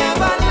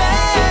 Never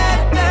let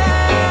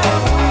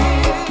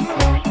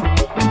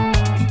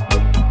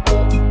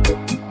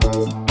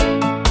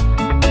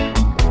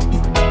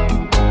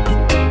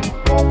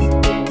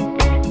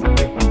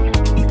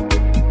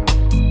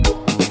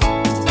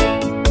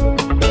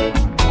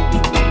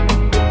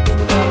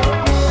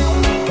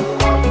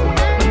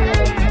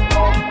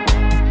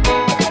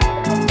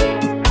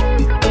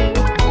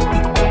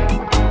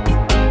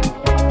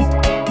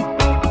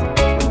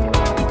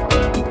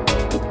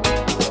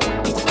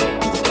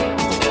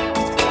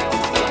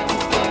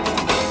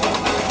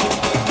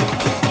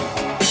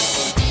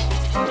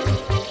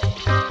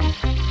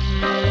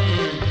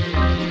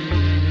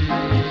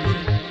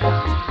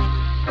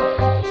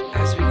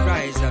As we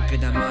rise up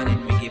in the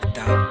morning, we give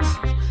thanks.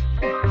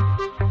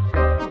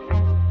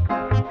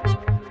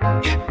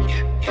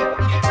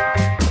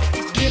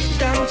 Give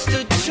thanks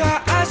to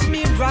Jah as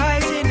me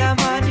rise in the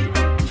morning.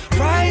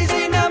 Rise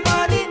in the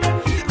morning,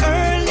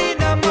 early in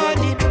the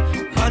morning.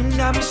 Man,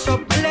 I'm so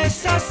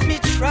blessed as me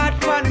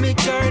trod on me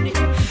journey.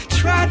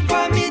 Trod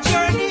on me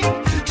journey,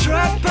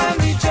 trod on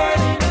me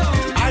journey.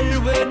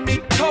 All when me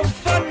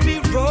tough and me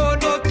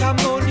run out of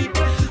money.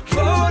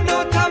 Run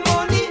out of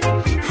money,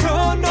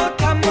 run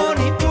out of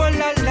money.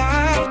 All I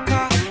love,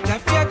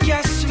 life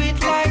ya sweet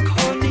like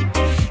honey.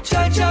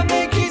 Jaja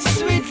make it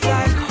sweet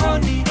like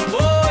honey.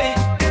 Boy,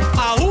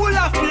 a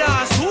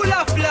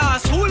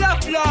hula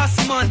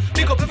floss, man.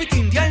 Pick up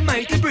everything the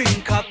Almighty bring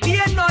up. Be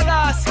no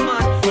last,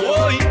 man.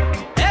 Boy,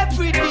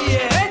 every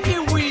day,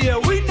 anywhere,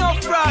 we no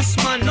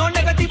frost, man. No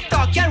negative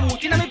talk, can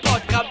root in a me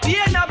podcast. Be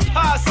no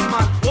pass,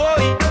 man.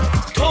 Boy,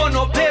 turn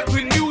up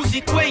every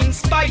music, we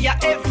inspire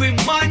every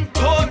man.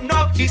 Turn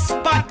up the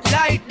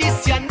spotlight,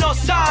 this ya no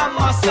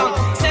summer song.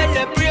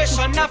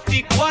 Celebration of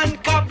the one,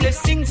 cup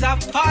blessings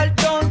have fall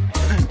down.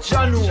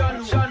 Janu.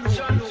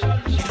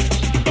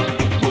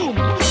 Boom.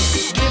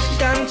 Give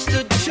thanks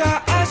to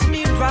Jah as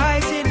me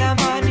rise in the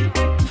morning.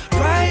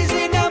 Rise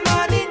in the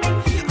morning,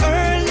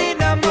 early in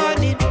the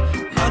morning.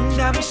 Man,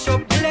 I'm so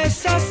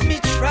blessed as me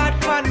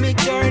trod on me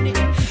journey.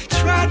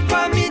 Trod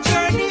on me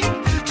journey,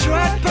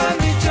 trod on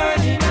me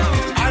journey.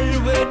 All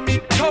when me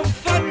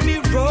tough and me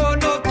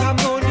run out of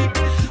money.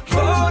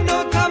 Run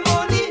out of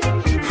money,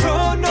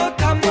 run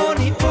out of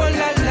money. All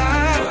I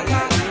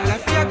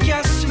life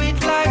ya sweet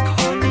like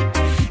honey.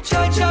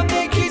 Jaja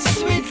make it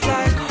sweet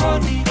like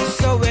honey.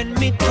 So when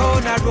me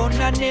turn around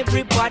and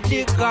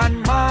everybody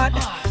gone mad.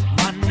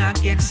 Man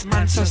against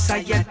man,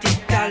 society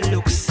that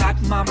looks at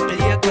man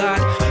play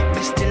God.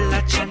 Me still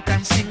a chant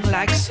and sing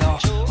like so.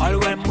 All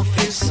when me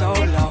feel so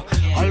low.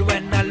 All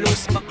when I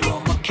lose my glow,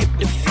 me keep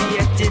the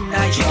faith in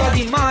I. She got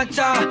the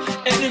matter.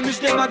 Enemies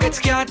them a get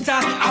scatter.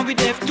 And we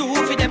deaf too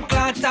for them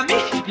clatter. Me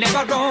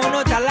never run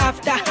out of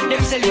laughter.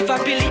 Them say live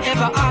happily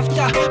ever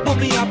after. But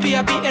me happy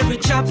every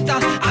chapter.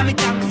 I'm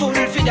thankful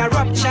for the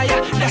rapture.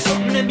 Yeah. That's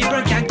something that me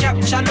brain can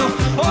capture. No,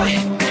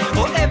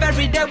 oh,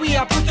 every day we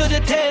are put to the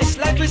test.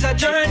 Life is a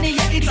journey,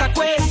 yeah, it's a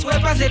quest.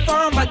 Weapons they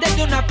form, but they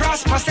do not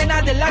prosper. Send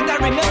out the light that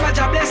remember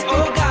Jah bless.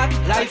 Oh God,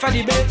 life are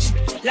the best.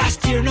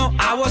 Last year, no,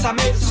 I was a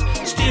mess.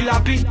 Still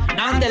happy,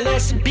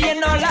 nonetheless. Being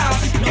no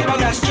loss, no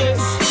bother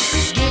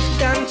stress. Give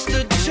thanks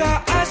to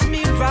Jah as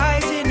me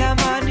rise in the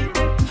morning.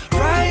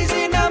 Rise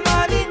in the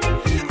morning,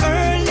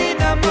 early in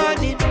the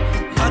morning.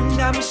 Man,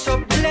 I'm so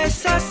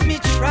blessed as me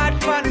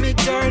trod on me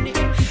journey.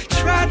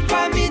 Trod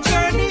on me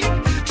journey,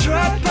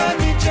 trod on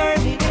me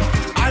journey.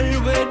 All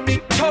when me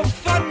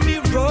tough and me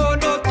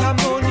run out of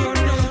money.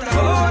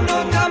 Run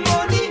out of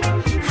money,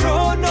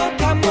 run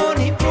out of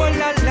money.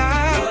 All I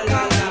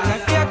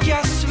life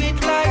ya sweet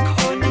like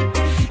honey.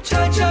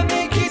 Jaja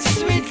make it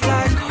sweet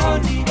like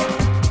honey.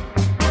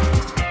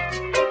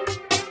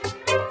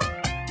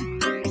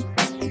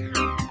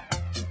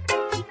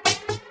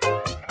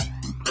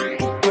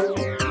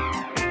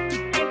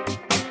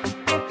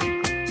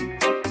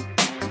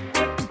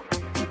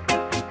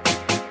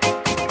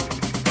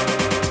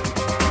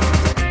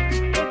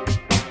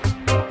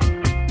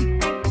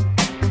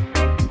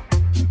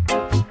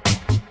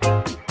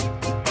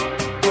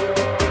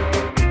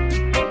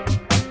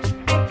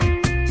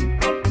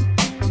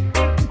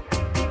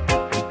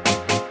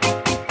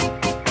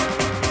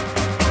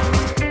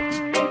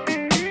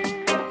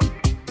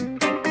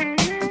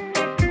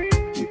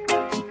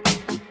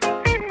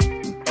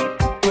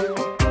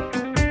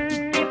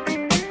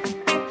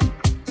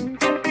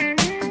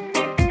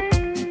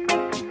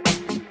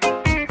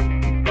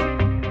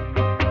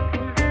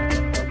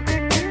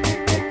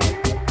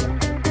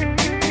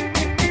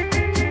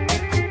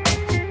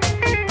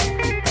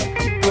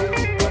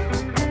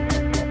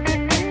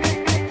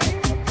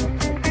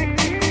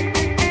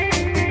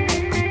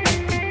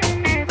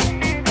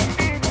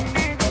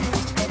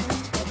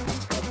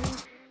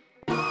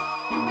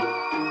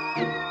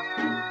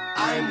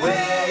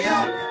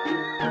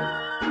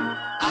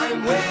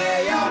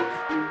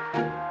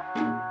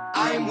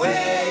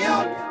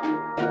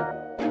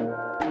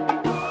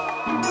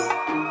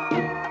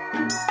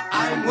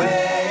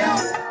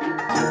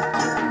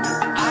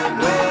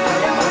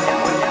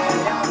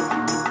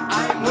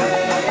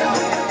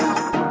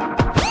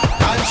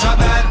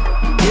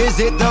 Is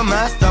it the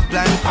master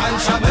plan?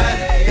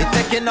 Contraband. It's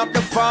taking up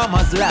the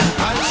farmer's land.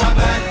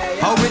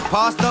 Contraband. How it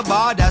pass the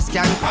border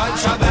scan.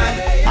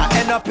 Contraband. I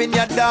end up in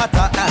your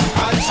data and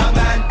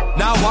contraband.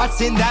 Now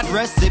what's in that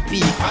recipe?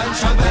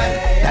 Contraband.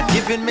 That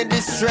giving me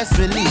this stress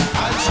relief.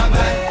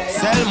 Contraband.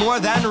 Sell more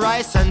than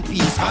rice and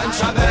peas.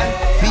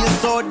 Contraband. Feels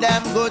so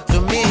damn good to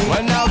me.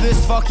 Well now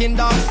this fucking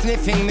dog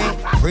sniffing me.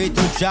 Pray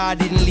to Jah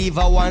didn't leave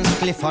a one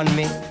spliff on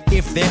me.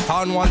 If they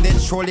found one they'd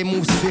surely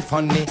move swift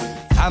on me.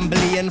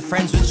 Family and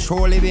friends would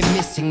surely be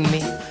missing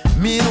me.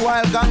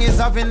 Meanwhile, gang is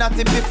having that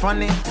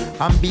epiphany.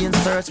 I'm being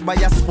searched by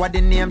a squad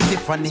named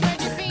Tiffany.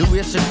 The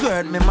way she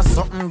gird me, my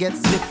something gets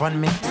stiff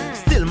on me.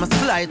 Still, my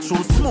slide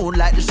through smooth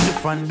like the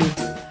chiffon be.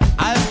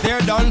 As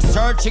they're done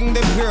searching the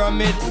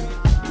pyramid,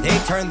 they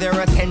turn their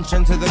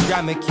attention to the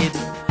Grammy Kid.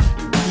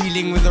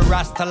 Dealing with the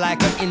Rasta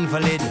like an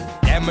invalid.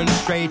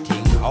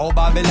 Demonstrating how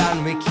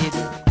Babylon wicked.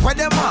 Where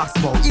them ask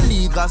about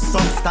illegal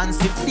substance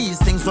if these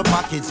things were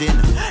packaging.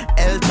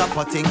 El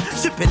Chapoting,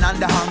 shipping and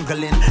the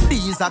handling.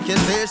 These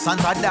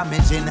accusations are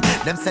damaging.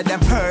 Them said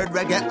them heard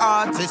reggae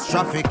artists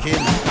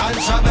trafficking.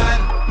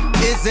 Contraband.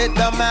 Is it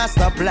the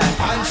master plan?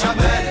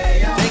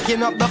 Contraband.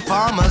 Taking up the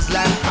farmer's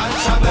land.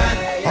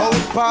 Contraband. How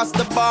it past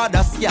the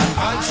border scan.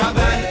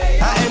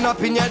 Contraband. I end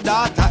up in your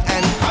data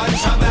and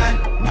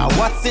contraband. Now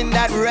what's in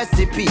that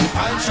recipe?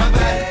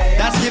 Contraband.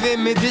 That's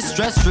giving me this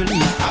stress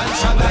relief.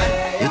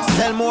 Contraband. It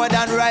sell more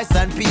than rice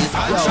and peas.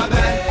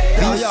 Contraband.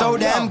 Feels so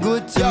damn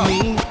good to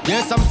me.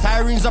 There's some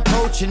sirens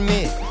approaching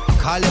me.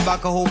 Call it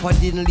back, I hope I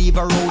didn't leave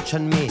a roach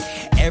on me.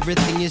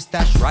 Everything is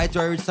stashed right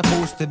where it's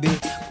supposed to be.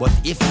 But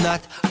if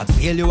not, I'll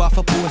bail you off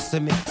a post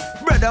to me.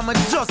 Brother, I'ma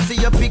just see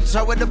your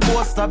picture with the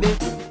poster be.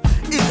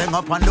 It hang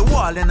up on the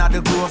wall in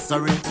the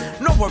grocery.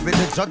 No worry,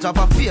 the judge have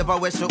a favor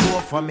where she go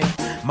for me.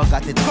 Ma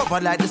got it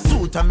covered like the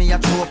suit on me, a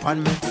trope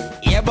on me.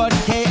 Yeah, but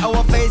K,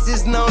 our face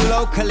is known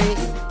locally.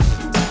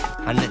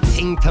 And the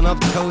thing turn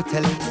up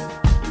totally.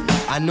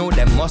 I know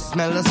they must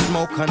smell the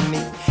smoke on me.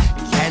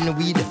 Can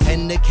we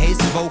defend the case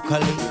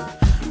vocally?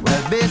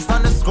 Well, based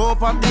on the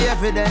scope of the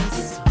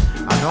evidence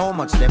and how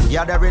much them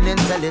gathering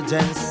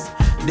intelligence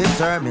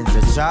determines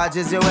the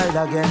charges you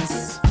held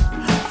against.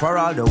 For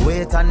all the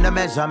weight and the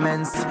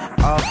measurements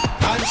of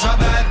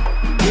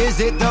contraband. Is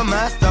it the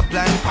master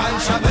plan?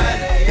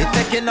 Contraband. It's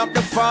taking up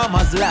the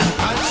farmer's land.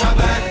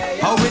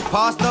 Contraband. How it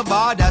past the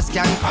border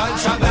scan.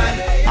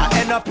 Contraband. I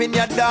end up in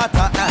your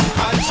data and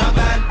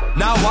contraband.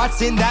 Now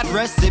what's in that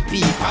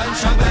recipe?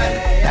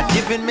 Contraband. That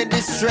giving me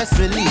this stress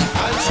relief.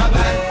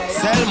 Contraband.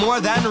 Sell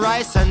more than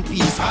rice and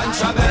peas.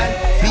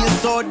 Contraband. Feels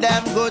so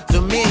damn good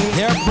to me.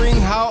 Here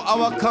bring how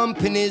our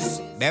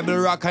companies Bebel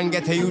Rock and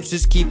Get a Youth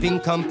is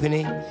keeping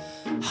company.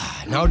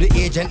 Now the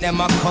agent them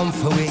a come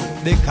for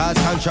it because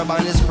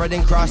contraband is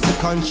spreading across the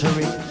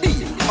country.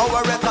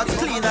 Our records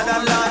cleaner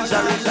than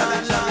lingerie.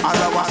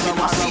 Our washing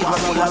machine was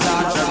full of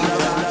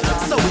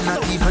lingerie. So we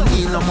not even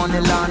need no money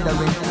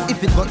laundering.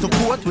 If it got to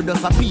court, we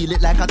just appeal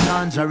it like a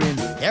tangerine.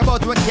 Yeah,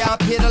 but we can't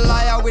pay the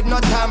liar with no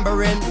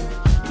tambourine.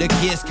 The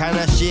case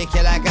kinda shake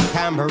you like a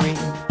tambourine.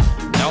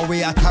 Now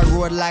we at a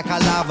road like a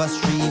lava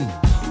stream.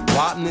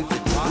 What me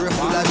fit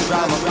full of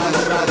drama.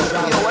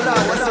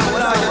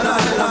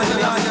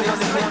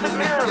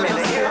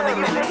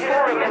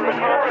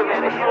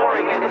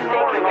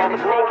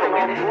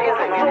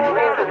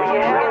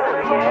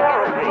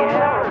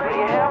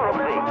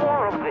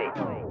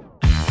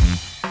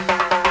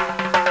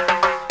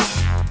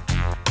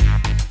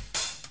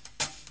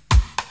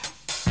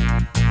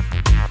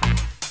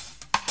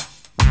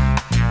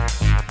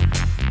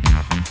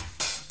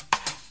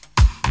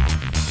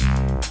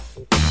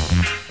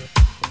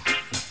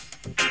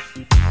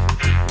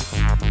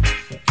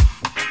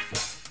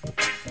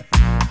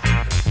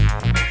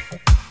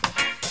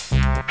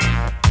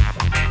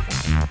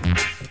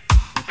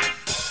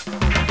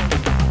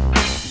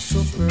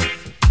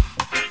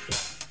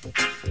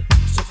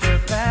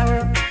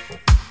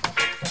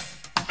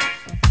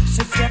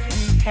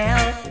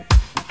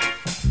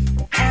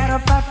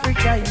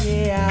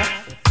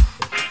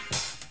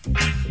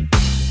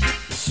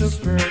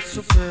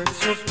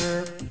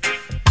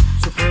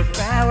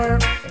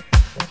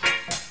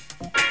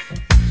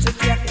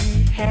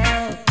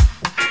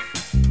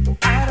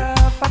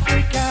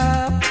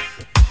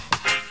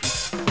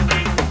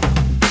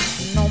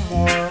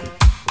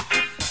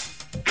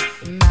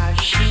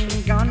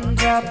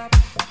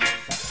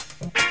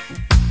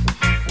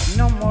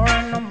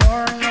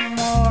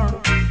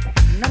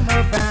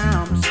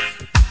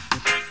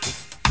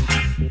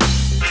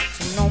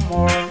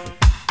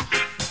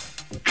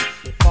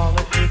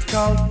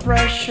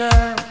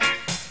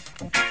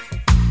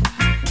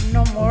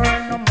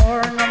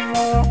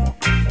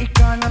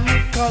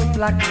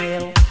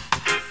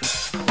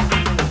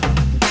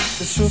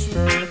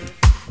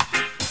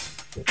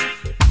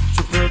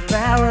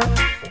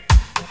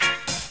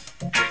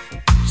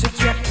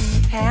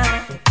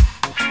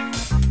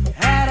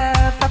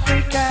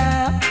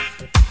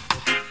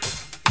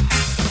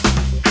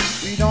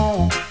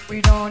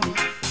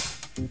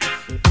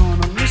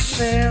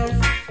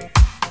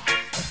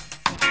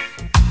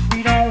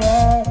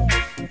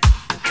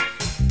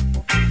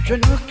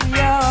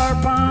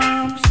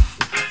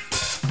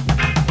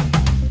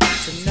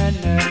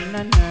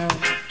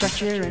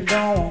 cheering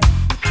on.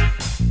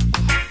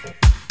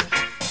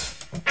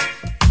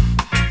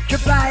 The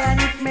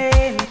bionic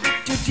man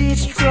to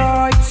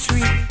destroy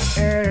sweet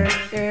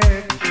earth,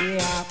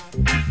 yeah.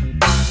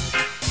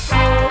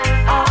 Go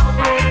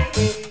away,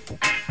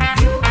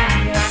 you and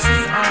your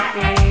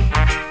CIA.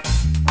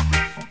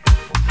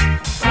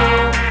 Go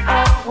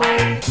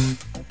away,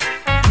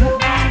 you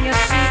and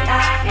your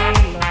CIA.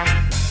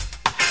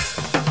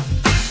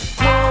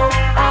 Go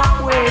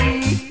away,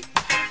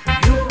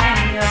 you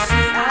and your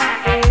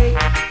CIA.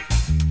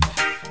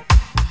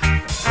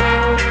 Go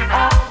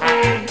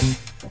away.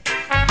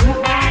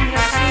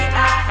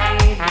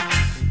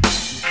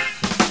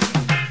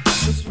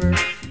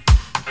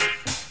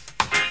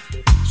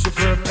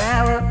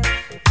 Superpower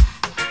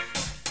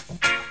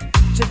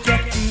to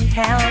get the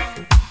hell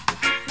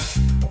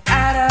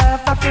out of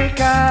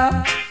Africa.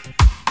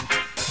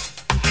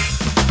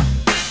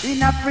 In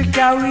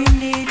Africa we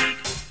need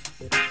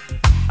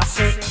a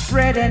certain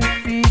bread and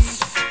peace.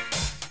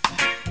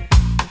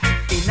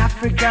 In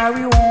Africa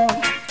we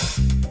want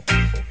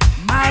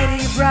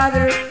mighty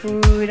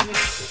brotherhood.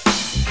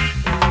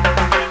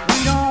 We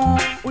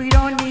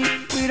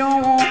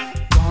don't want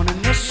gun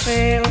in the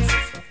sales.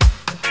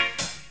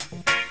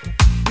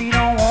 We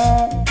don't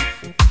want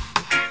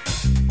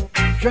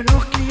your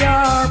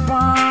nuclear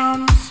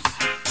bombs.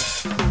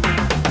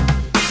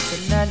 So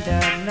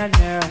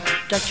no,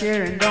 just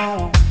cheering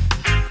on.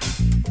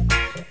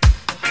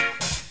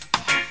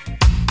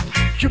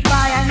 You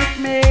bionic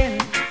man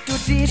to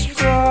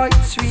destroy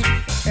sweet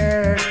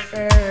earth,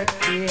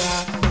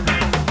 yeah.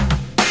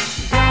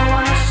 Don't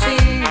wanna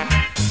see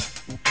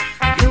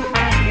you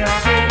and your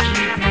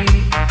KGB.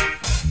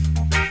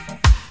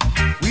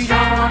 We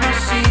don't wanna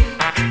see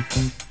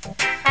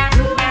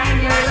you and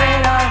your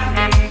red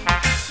army.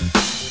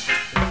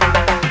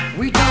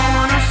 We don't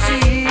wanna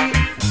see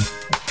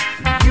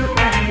you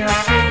and your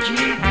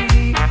KGB.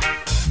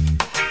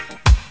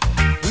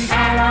 We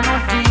don't wanna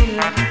deal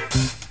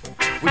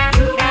with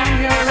you and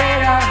your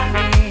red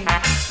army.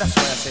 That's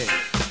what I say.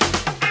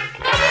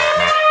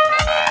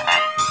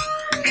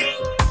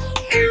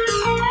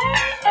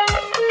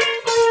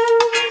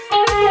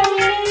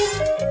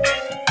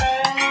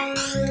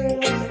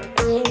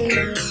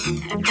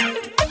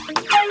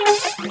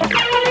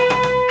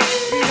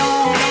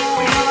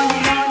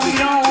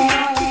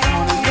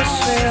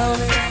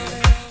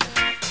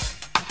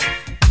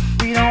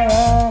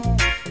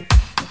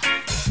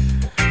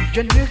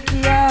 Your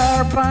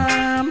nuclear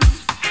bombs.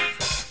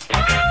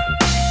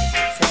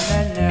 So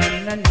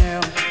no,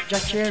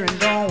 just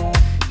cheering on.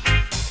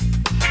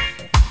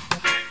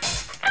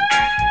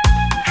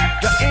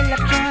 Your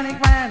electronic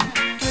man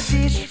to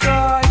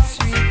destroy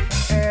sweet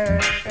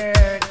earth,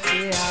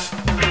 yeah.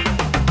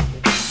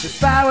 The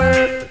power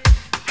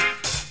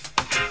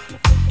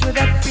to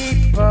the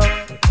people.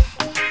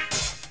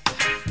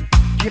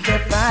 Give the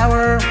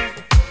power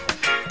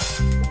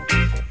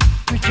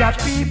to your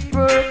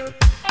people.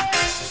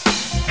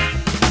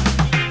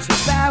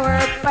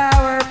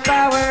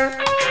 Power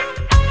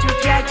to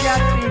judge your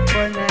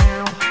people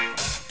now.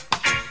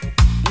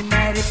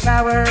 United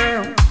power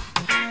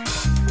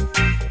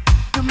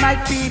to my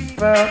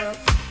people.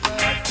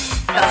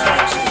 That's what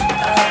I say.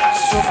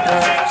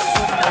 Super.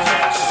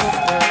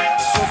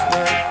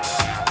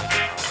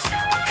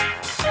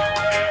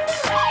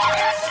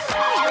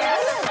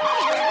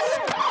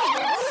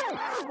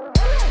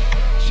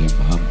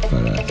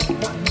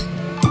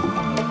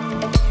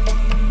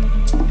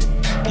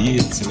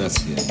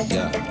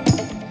 Yeah.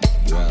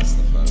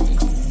 Rastafari.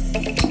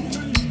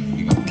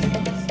 We got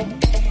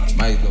kings.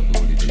 Might of the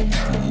Holy Trinity.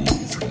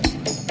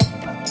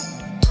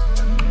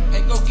 I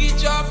go get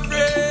your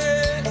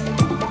praise.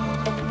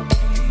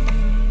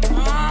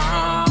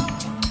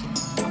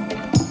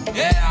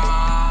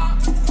 Yeah.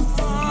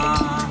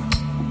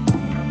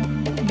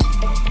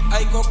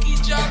 I go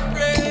get your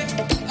praise.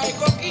 I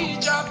go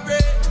get your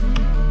praise.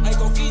 I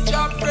go get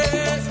your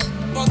praise.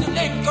 For the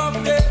length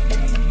of it.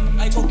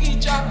 I go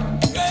get your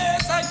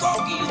praise. I go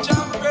get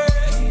your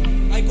praise.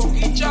 I go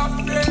get your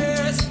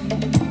praise.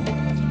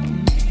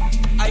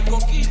 I go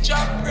get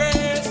your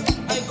praise.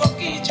 I go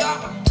get your.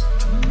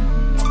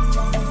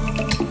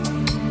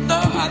 No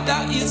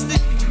other is the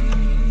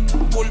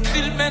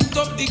fulfillment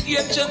of the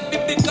ancient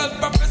biblical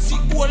prophecy.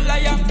 Whole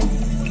liar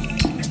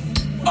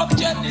of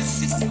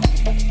Genesis.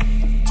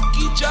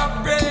 Get your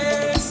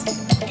praise.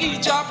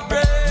 Get your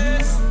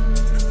praise.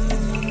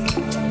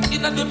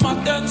 In the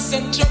modern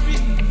century.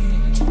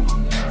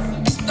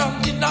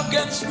 Standing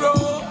against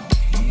Rome,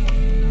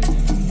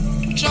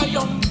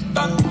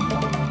 triumphant,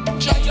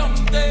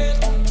 triumphant.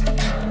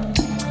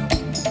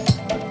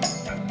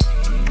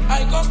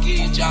 I go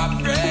get your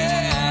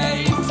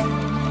praise.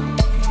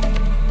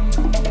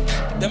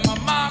 Them a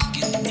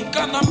market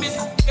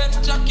economists,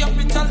 venture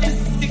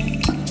capitalistic.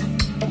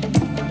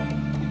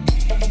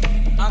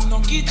 And no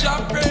get your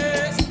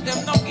praise, them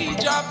no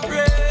get your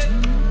praise.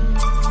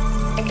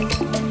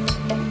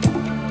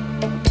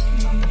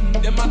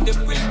 Them at the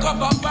brink of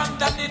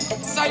abandoning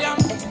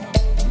science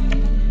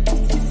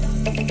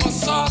for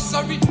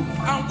sorcery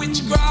and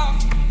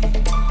witchcraft.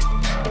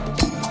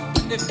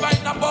 they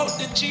find about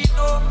the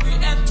genome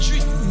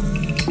re-entry.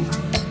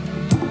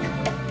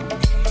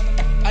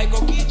 I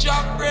go get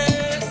your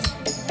praise.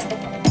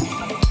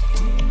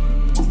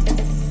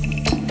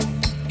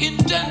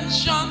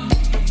 Intention,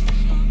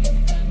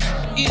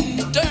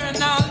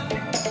 internal,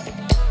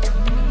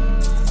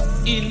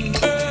 in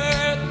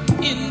earth,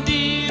 in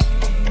deep.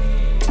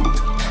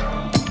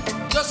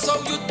 Just how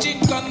you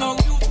think and how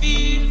you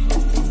feel.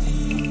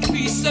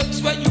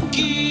 Precepts when you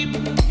keep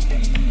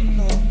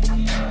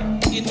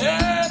in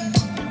earth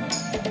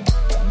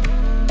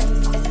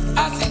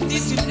as it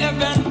is in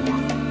heaven.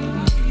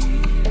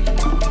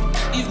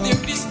 If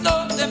there is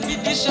no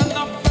definition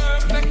of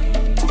perfect,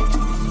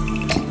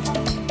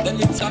 then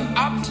it's an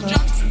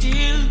abstract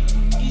still.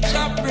 Each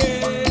a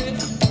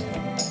praise.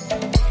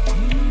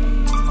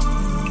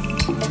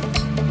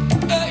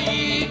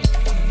 Hey,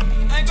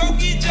 I go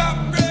get your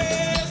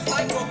praise. I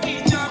go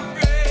get your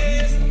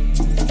praise.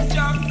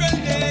 Your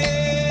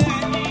praise.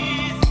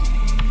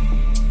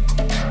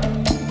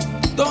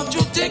 Don't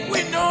you think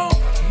we know?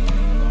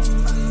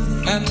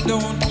 And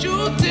don't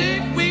you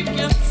think we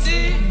can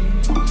see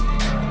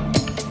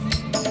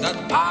that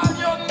all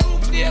your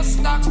nuclear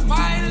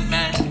stockpile,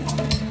 man,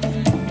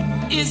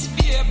 is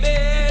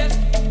fear-based?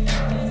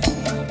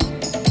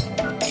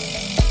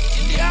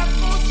 In the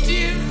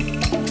atmosphere,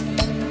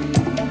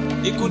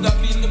 it could have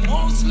been the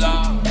most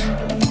love,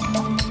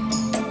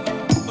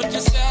 but you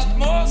say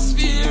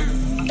atmosphere,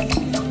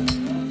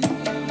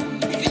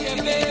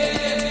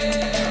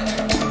 fear-based.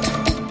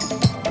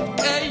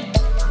 Hey,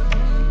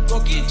 go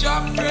get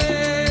your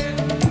praise.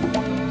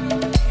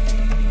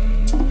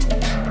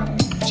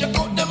 Check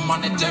out the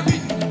monetary,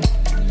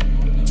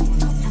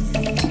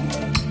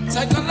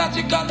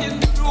 psychological in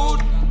the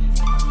road,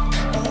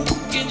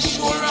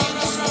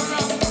 insurance,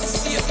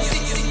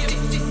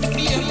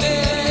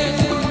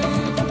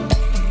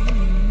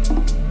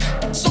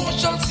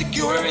 social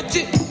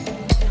security,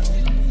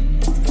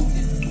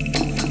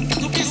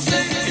 to be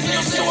safe in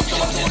your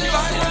social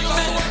environment.